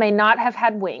Gabriel may not have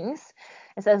had wings.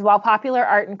 It says, while popular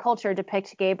art and culture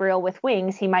depict Gabriel with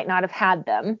wings, he might not have had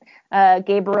them.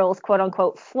 Gabriel's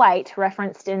quote-unquote flight,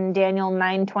 referenced in Daniel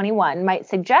 9:21, might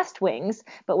suggest wings,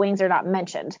 but wings are not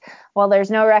mentioned. While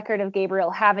there's no record of Gabriel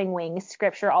having wings,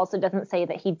 Scripture also doesn't say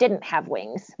that he didn't have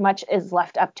wings. Much is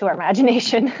left up to our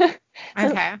imagination.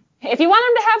 Okay. If you want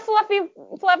him to have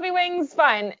fluffy wings,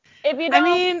 fine. If you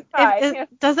don't, fine.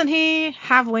 Doesn't he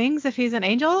have wings if he's an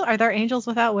angel? Are there angels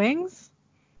without wings?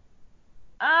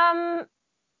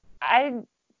 I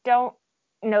don't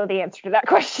know the answer to that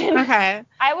question. Okay.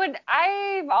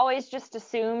 I've always just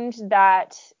assumed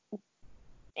that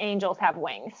angels have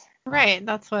wings. Right.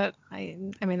 That's what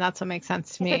that's what makes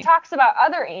sense to me. It talks about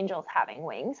other angels having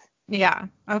wings. Yeah.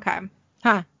 Okay.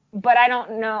 Huh. But I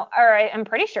don't know. All right. I'm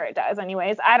pretty sure it does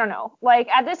anyways. I don't know. Like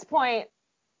at this point,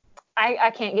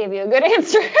 I can't give you a good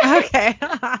answer. Okay.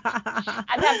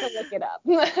 I'd have to look it up.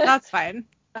 That's fine.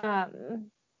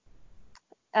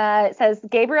 It says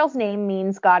Gabriel's name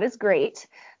means God is great.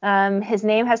 His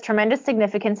name has tremendous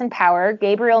significance and power.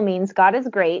 Gabriel means God is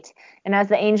great. And as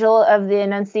the angel of the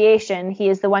Annunciation, he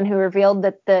is the one who revealed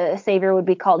that the Savior would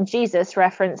be called Jesus,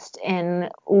 referenced in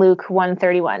Luke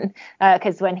 1:31.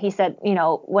 Because when he said,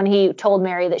 when he told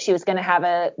Mary that she was going to have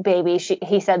a baby,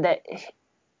 he said that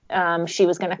she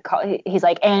was going to call, he's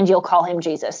like, and you'll call him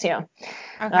Jesus,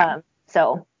 Okay.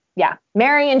 So, yeah,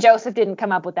 Mary and Joseph didn't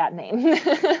come up with that name.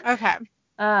 Okay.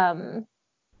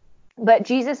 But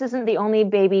Jesus isn't the only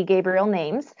baby Gabriel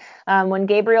names. When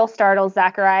Gabriel startles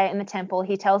Zechariah in the temple,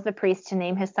 he tells the priest to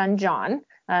name his son John,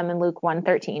 in Luke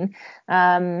 1:13.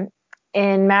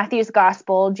 In Matthew's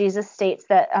gospel, Jesus states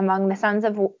that among the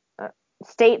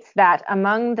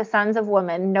sons of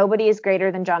women, nobody is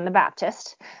greater than John the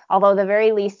Baptist, although the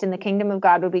very least in the kingdom of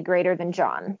God would be greater than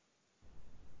John.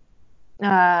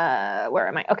 Where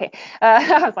am I? Okay.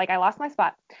 I was like, I lost my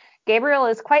spot. Gabriel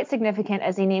is quite significant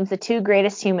as he names the 2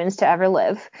 greatest humans to ever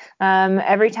live.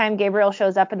 Every time Gabriel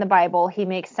shows up in the Bible, he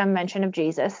makes some mention of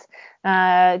Jesus.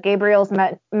 Gabriel's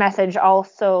messages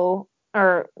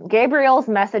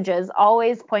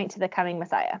always point to the coming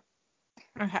Messiah.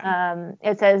 Okay.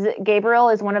 It says Gabriel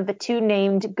is one of the 2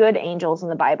 named good angels in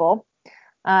the Bible.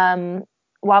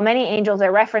 While many angels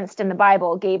are referenced in the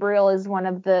Bible, Gabriel is one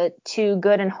of the 2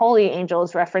 good and holy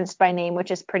angels referenced by name,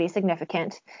 which is pretty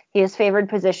significant. He has favored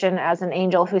position as an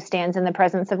angel who stands in the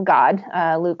presence of God,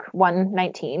 Luke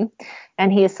 1:19,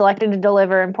 and he is selected to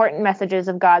deliver important messages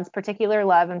of God's particular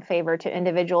love and favor to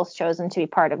individuals chosen to be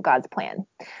part of God's plan.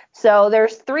 So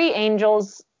there's 3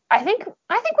 angels. I think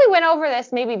we went over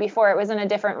this maybe before. It was in a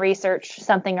different research,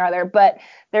 something or other, but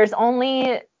there's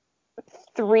only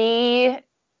 3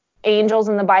 angels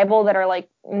in the Bible that are like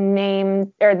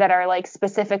named or that are like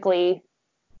specifically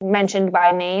mentioned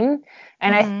by name.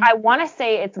 And I want to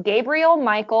say it's Gabriel,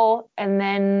 Michael, and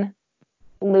then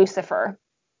Lucifer.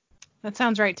 That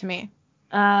sounds right to me.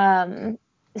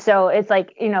 So it's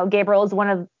like, Gabriel is one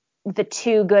of the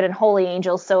two good and holy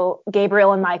angels. So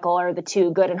Gabriel and Michael are the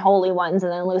two good and holy ones.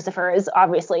 And then Lucifer is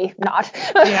obviously not.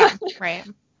 Yeah, right.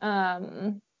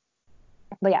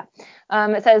 But yeah,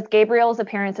 it says Gabriel's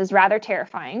appearance is rather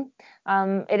terrifying.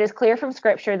 It is clear from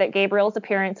scripture that Gabriel's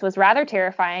appearance was rather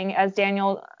terrifying as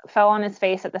Daniel fell on his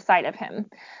face at the sight of him.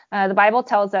 The Bible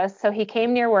tells us, so he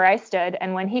came near where I stood,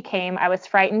 and when he came, I was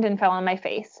frightened and fell on my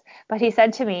face. But he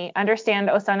said to me, understand,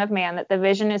 O son of man, that the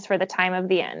vision is for the time of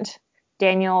the end.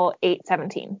 Daniel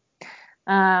 8:17.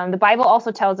 The Bible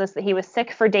also tells us that he was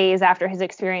sick for days after his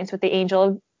experience with the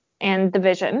angel and the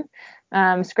vision.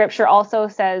 Scripture also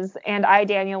says, and I,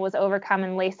 Daniel, was overcome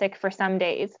and lay sick for some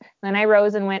days. Then I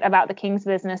rose and went about the king's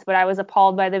business, but I was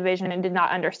appalled by the vision and did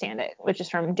not understand it, which is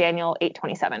from Daniel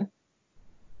 8:27.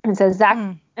 It says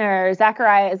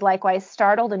Zechariah is likewise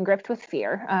startled and gripped with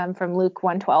fear, from Luke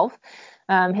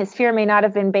 1:12. His fear may not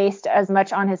have been based as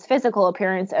much on his physical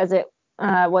appearance as it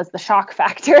was the shock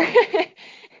factor.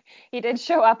 He did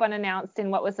show up unannounced in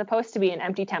what was supposed to be an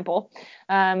empty temple.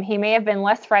 He may have been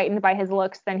less frightened by his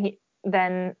looks than he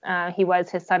was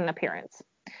his sudden appearance.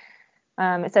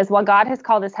 It says, while God has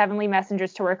called his heavenly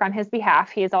messengers to work on his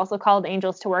behalf, he has also called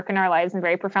angels to work in our lives in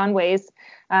very profound ways.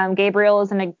 Gabriel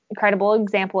is an incredible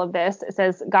example of this. It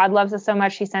says, God loves us so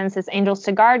much, he sends his angels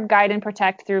to guard, guide, and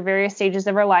protect through various stages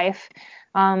of our life.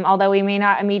 Although we may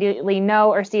not immediately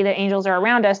know or see that angels are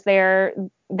around us, they're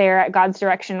at God's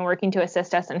direction, working to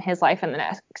assist us in his life and the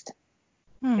next,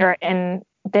 or in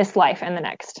this life and the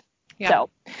next. Yeah. So,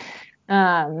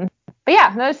 but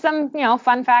yeah, there's some,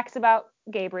 fun facts about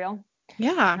Gabriel.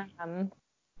 Yeah. And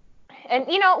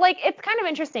it's kind of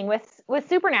interesting with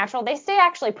Supernatural, they stay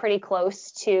actually pretty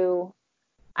close to,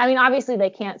 I mean, obviously they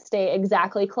can't stay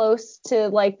exactly close to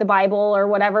like the Bible or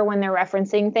whatever when they're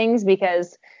referencing things,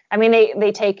 because I mean,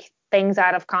 they take things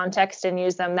out of context and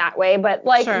use them that way, but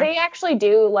like sure. They actually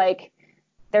do, like,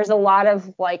 there's a lot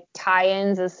of like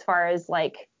tie-ins as far as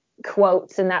like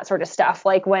quotes and that sort of stuff.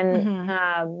 Like when,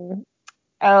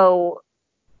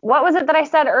 what was it that I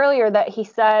said earlier that he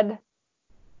said,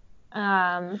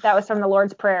 that was from the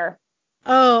Lord's Prayer?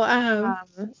 No,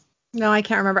 I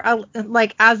can't remember.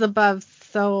 Like as above,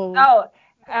 so.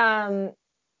 In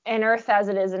earth as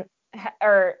it is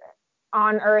or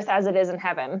on earth as it is in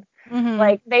heaven.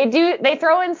 Like they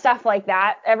throw in stuff like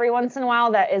that every once in a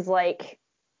while that is like,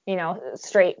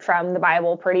 straight from the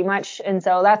Bible pretty much. And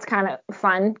so that's kind of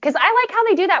fun because I like how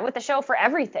they do that with the show for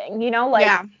everything,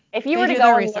 if you were to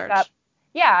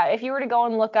go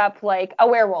and look up like a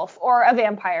werewolf or a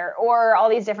vampire or all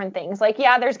these different things, like,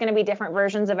 yeah, there's going to be different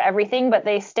versions of everything, but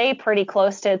they stay pretty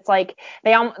close to, it's like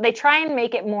they try and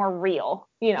make it more real,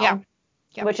 Yep.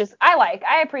 Which is,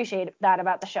 I appreciate that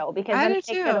about the show, because then it makes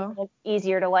it a little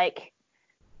easier to like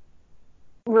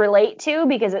relate to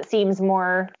because it seems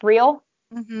more real,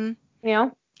 Yeah.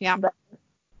 But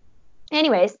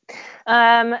anyways,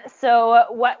 so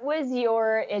what was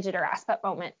your Idjit or Aspet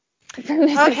moment?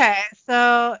 Okay,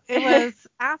 so it was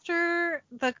after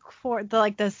the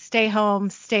stay home,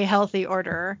 stay healthy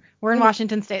order. We're in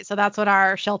Washington State, so that's what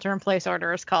our shelter in place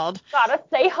order is called. Gotta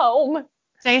stay home.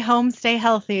 Stay home, stay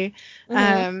healthy.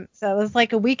 So it was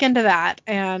like a week into that,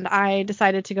 and I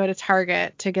decided to go to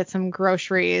Target to get some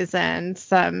groceries and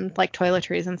some like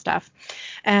toiletries and stuff.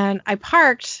 And I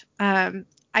parked.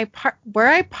 Where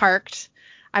I parked,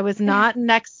 I was not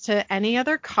next to any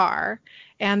other car,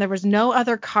 and there was no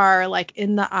other car like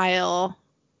in the aisle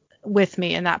with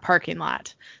me in that parking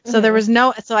lot. So there was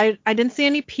I didn't see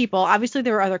any people. Obviously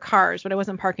there were other cars, but I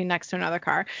wasn't parking next to another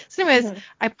car. So anyways,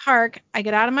 I park, I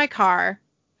get out of my car.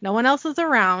 No one else is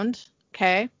around.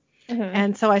 Okay.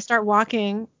 And so I start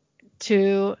walking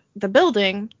to the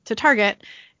building, to Target,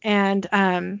 and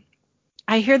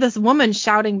I hear this woman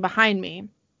shouting behind me.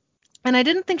 And I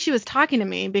didn't think she was talking to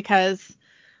me because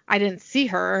I didn't see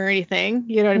her or anything.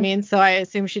 You know what I mean? So I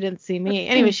assume she didn't see me.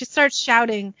 Anyway, she starts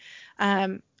shouting.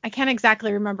 I can't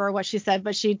exactly remember what she said,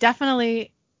 but she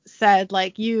definitely said,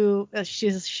 like,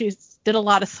 she's did a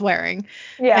lot of swearing.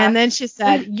 Yeah. And then she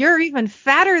said, "You're even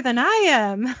fatter than I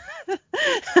am."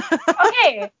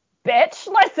 Okay, bitch,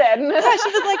 listen. Yeah,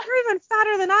 she was like, "You're even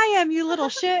fatter than I am, you little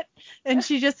shit." And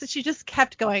she just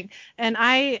kept going. And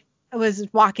I was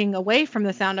walking away from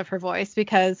the sound of her voice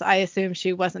because I assumed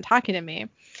she wasn't talking to me.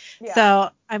 Yeah. So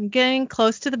I'm getting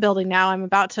close to the building now. I'm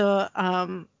about to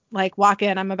like walk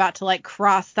in, I'm about to like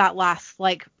cross that last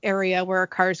like area where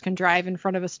cars can drive in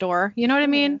front of a store. You know what I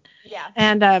mean?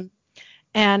 Yeah.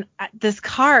 And this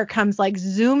car comes like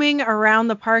zooming around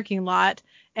the parking lot,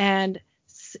 and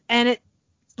it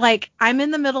like I'm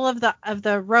in the middle of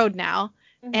the road now,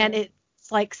 and it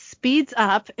like speeds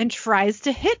up and tries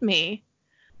to hit me.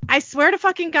 I swear to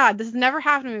fucking God, this has never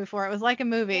happened to me before. It was like a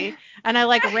movie, and I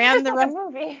like ran the rest.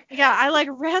 Yeah, I like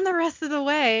ran the rest of the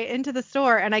way into the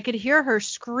store, and I could hear her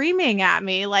screaming at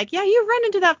me, like, "Yeah, you run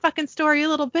into that fucking store, you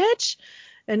little bitch,"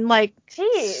 and like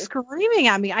screaming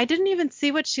at me. I didn't even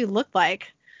see what she looked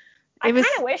like. I kind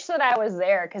of wish that I was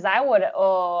there because I would.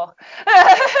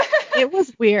 It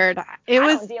was weird. I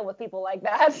don't deal with people like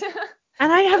that.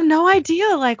 And I have no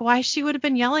idea like why she would have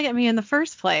been yelling at me in the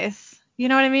first place. You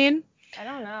know what I mean? I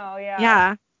don't know. Yeah.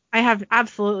 Yeah. I have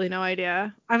absolutely no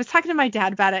idea. I was talking to my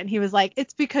dad about it, and he was like,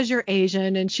 "It's because you're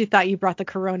Asian and she thought you brought the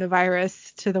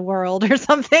coronavirus to the world or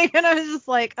something." And I was just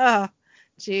like, "Oh,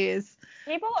 jeez."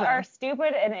 People are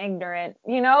stupid and ignorant,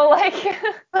 you know, like.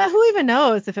 But who even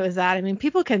knows if it was that? I mean,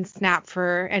 people can snap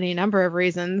for any number of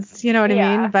reasons, you know what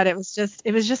I mean? But it was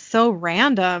just so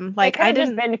random. Like, it could have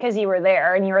just been because you were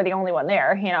there and you were the only one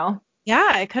there, you know?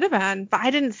 Yeah, it could have been, but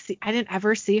I didn't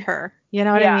ever see her, you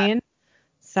know what I mean?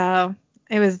 So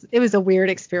it was a weird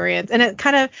experience, and it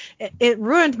kind of it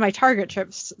ruined my Target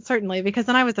trips, certainly, because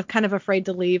then I was kind of afraid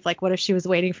to leave. Like, what if she was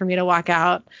waiting for me to walk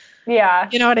out? Yeah.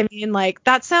 You know what I mean? Like,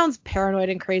 that sounds paranoid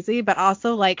and crazy, but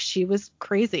also like she was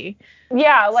crazy.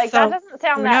 Yeah, like that doesn't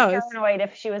sound that paranoid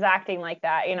if she was acting like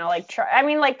that, you know, like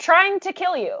trying to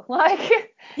kill you.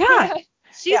 Like yeah.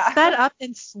 She sped up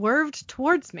and swerved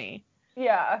towards me.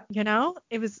 Yeah. You know?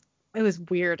 It was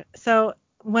weird. So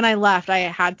when I left, I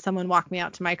had someone walk me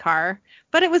out to my car,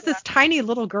 but it was this tiny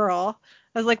little girl.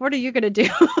 I was like, "What are you going to do?"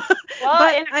 Well,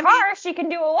 but, in a car, she can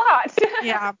do a lot.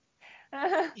 Yeah.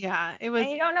 Yeah, it was.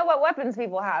 And you don't know what weapons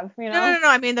people have, you know? No.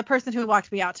 I mean, the person who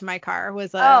walked me out to my car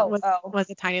was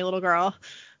a tiny little girl.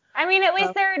 I mean, at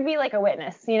least there would be like a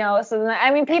witness, you know? So,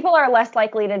 I mean, people are less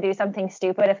likely to do something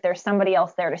stupid if there's somebody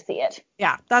else there to see it.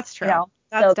 Yeah, that's true. You know?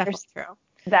 That's definitely true.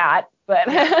 That, but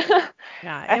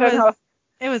yeah,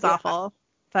 it was awful,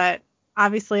 but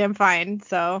obviously I'm fine,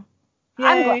 so yay.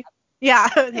 I'm glad. Yeah,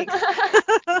 thanks.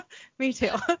 Me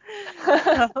too.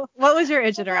 So, what was your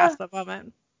Idjit or Aspa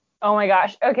moment? Oh my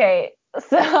gosh. Okay,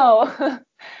 so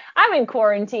I'm in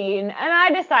quarantine, and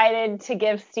I decided to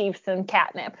give Steve some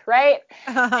catnip, right?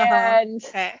 And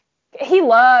he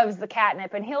loves the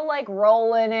catnip, and he'll like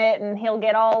roll in it, and he'll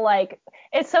get all like,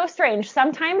 it's so strange.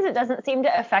 Sometimes it doesn't seem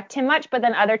to affect him much, but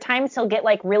then other times he'll get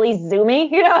like really zoomy,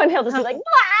 you know, and he'll just be like,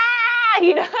 "Wah!"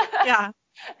 You know? Yeah.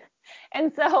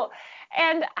 And so,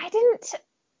 and I didn't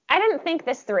think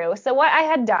this through. So what I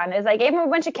had done is I gave him a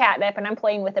bunch of catnip, and I'm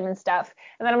playing with him and stuff.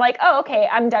 And then I'm like, oh, okay,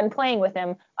 I'm done playing with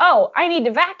him. Oh, I need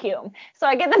to vacuum. So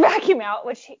I get the vacuum out,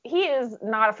 which he is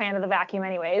not a fan of the vacuum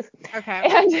anyways. Okay.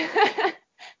 And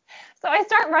so I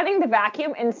start running the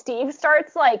vacuum, and Steve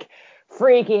starts like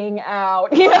freaking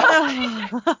out. You know,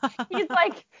 he's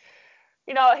like,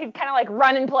 you know, he'd kind of like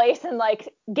run in place and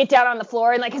like get down on the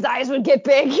floor, and like his eyes would get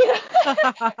big, you know?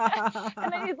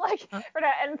 And then he's like,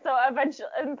 and so I'm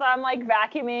like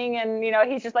vacuuming, and you know,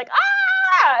 he's just like,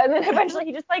 ah, and then eventually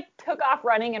he just like took off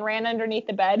running and ran underneath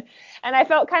the bed, and I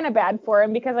felt kind of bad for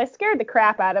him because I scared the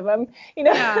crap out of him, you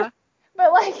know? Yeah.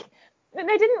 But like, and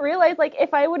I didn't realize like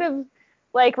if I would have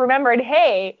like remembered,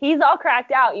 hey, he's all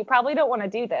cracked out, you probably don't want to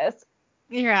do this.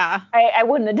 Yeah. I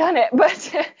wouldn't have done it,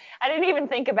 but I didn't even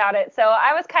think about it. So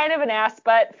I was kind of an ass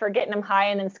butt for getting him high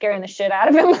and then scaring the shit out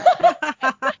of him.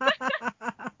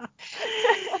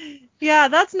 Yeah,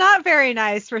 that's not very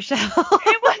nice, Rochelle.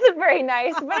 It wasn't very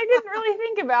nice, but I didn't really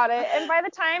think about it. And by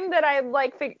the time that I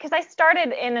like figured, because I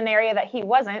started in an area that he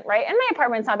wasn't, right? And my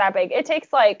apartment's not that big. It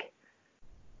takes like,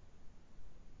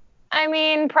 I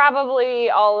mean, probably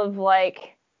all of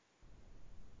like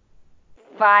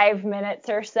 5 minutes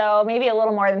or so, maybe a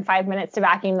little more than 5 minutes to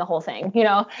vacuum the whole thing, you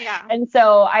know? Yeah. And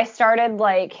so I started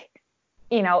like,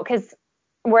 you know, because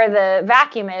where the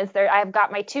vacuum is, there I've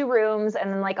got my 2 rooms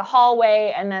and then like a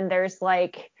hallway, and then there's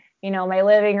like, you know, my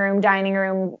living room, dining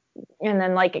room, and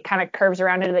then like it kind of curves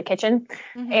around into the kitchen.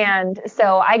 Mm-hmm. And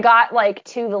so I got like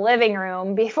to the living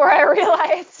room before I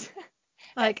realized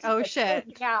like, oh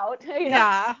shit, out, you know?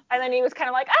 Yeah. And then he was kind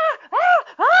of like,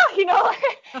 you know,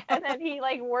 and then he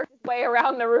like worked his way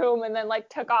around the room and then like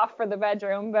took off for the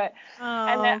bedroom. But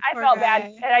and then I felt bad,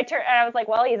 and I was like,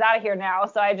 well, he's out of here now.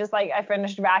 So I just like I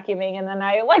finished vacuuming, and then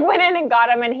I like went in and got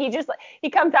him, and he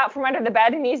comes out from under the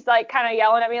bed, and he's like kind of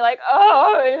yelling at me like,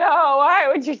 oh no, why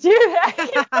would you do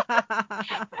that?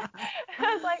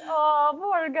 I was like, oh,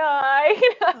 poor guy.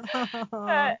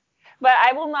 but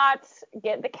I will not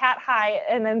get the cat high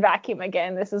and then vacuum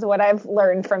again. This is what I've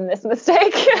learned from this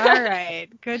mistake. All right.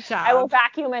 Good job. I will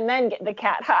vacuum and then get the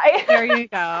cat high. There you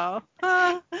go.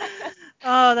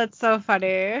 Oh, that's so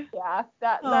funny. Yeah,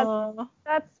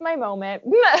 that's my moment.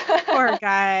 Poor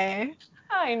guy.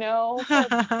 I know.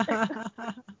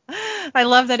 I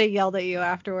love that he yelled at you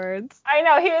afterwards. I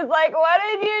know. He was like, "What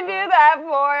did you do that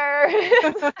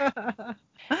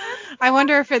for?" I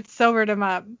wonder if it sobered him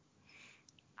up.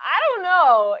 I don't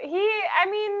know. I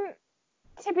mean,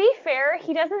 to be fair,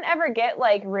 he doesn't ever get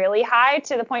like really high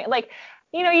to the point like,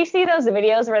 you see those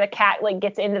videos where the cat like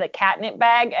gets into the catnip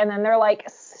bag and then they're like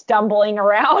stumbling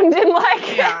around and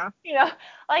like,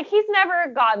 like he's never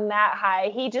gotten that high.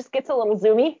 He just gets a little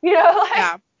zoomy, like,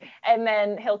 yeah. And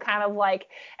then he'll kind of like,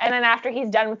 and then after he's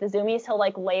done with the zoomies, he'll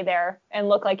like lay there and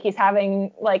look like he's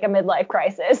having like a midlife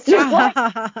crisis. Just like,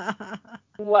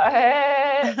 what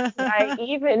did I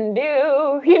even do?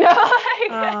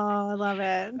 Like, oh, I love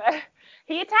it.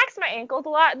 He attacks my ankles a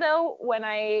lot though when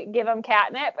I give him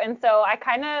catnip, and so I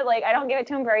kind of like I don't give it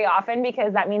to him very often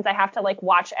because that means I have to like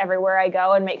watch everywhere I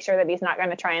go and make sure that he's not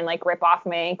going to try and like rip off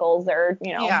my ankles or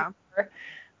Yeah.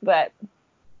 But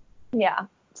yeah,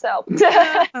 so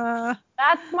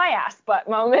that's my ass butt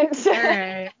moment. All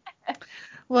right.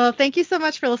 Well, thank you so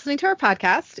much for listening to our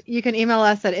podcast. You can email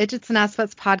us at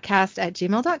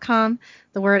idgitsandassputspodcast@gmail.com.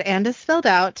 The word "and" is spelled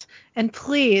out. And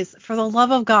please, for the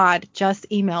love of God, just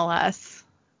email us.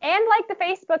 And like the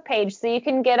Facebook page so you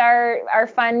can get our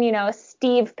fun,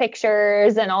 Steve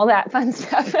pictures and all that fun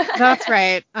stuff. That's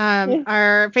right.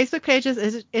 Our Facebook page is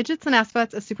Idgits and Ass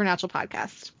Butts, a supernatural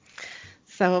podcast.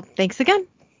 So thanks again.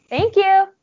 Thank you.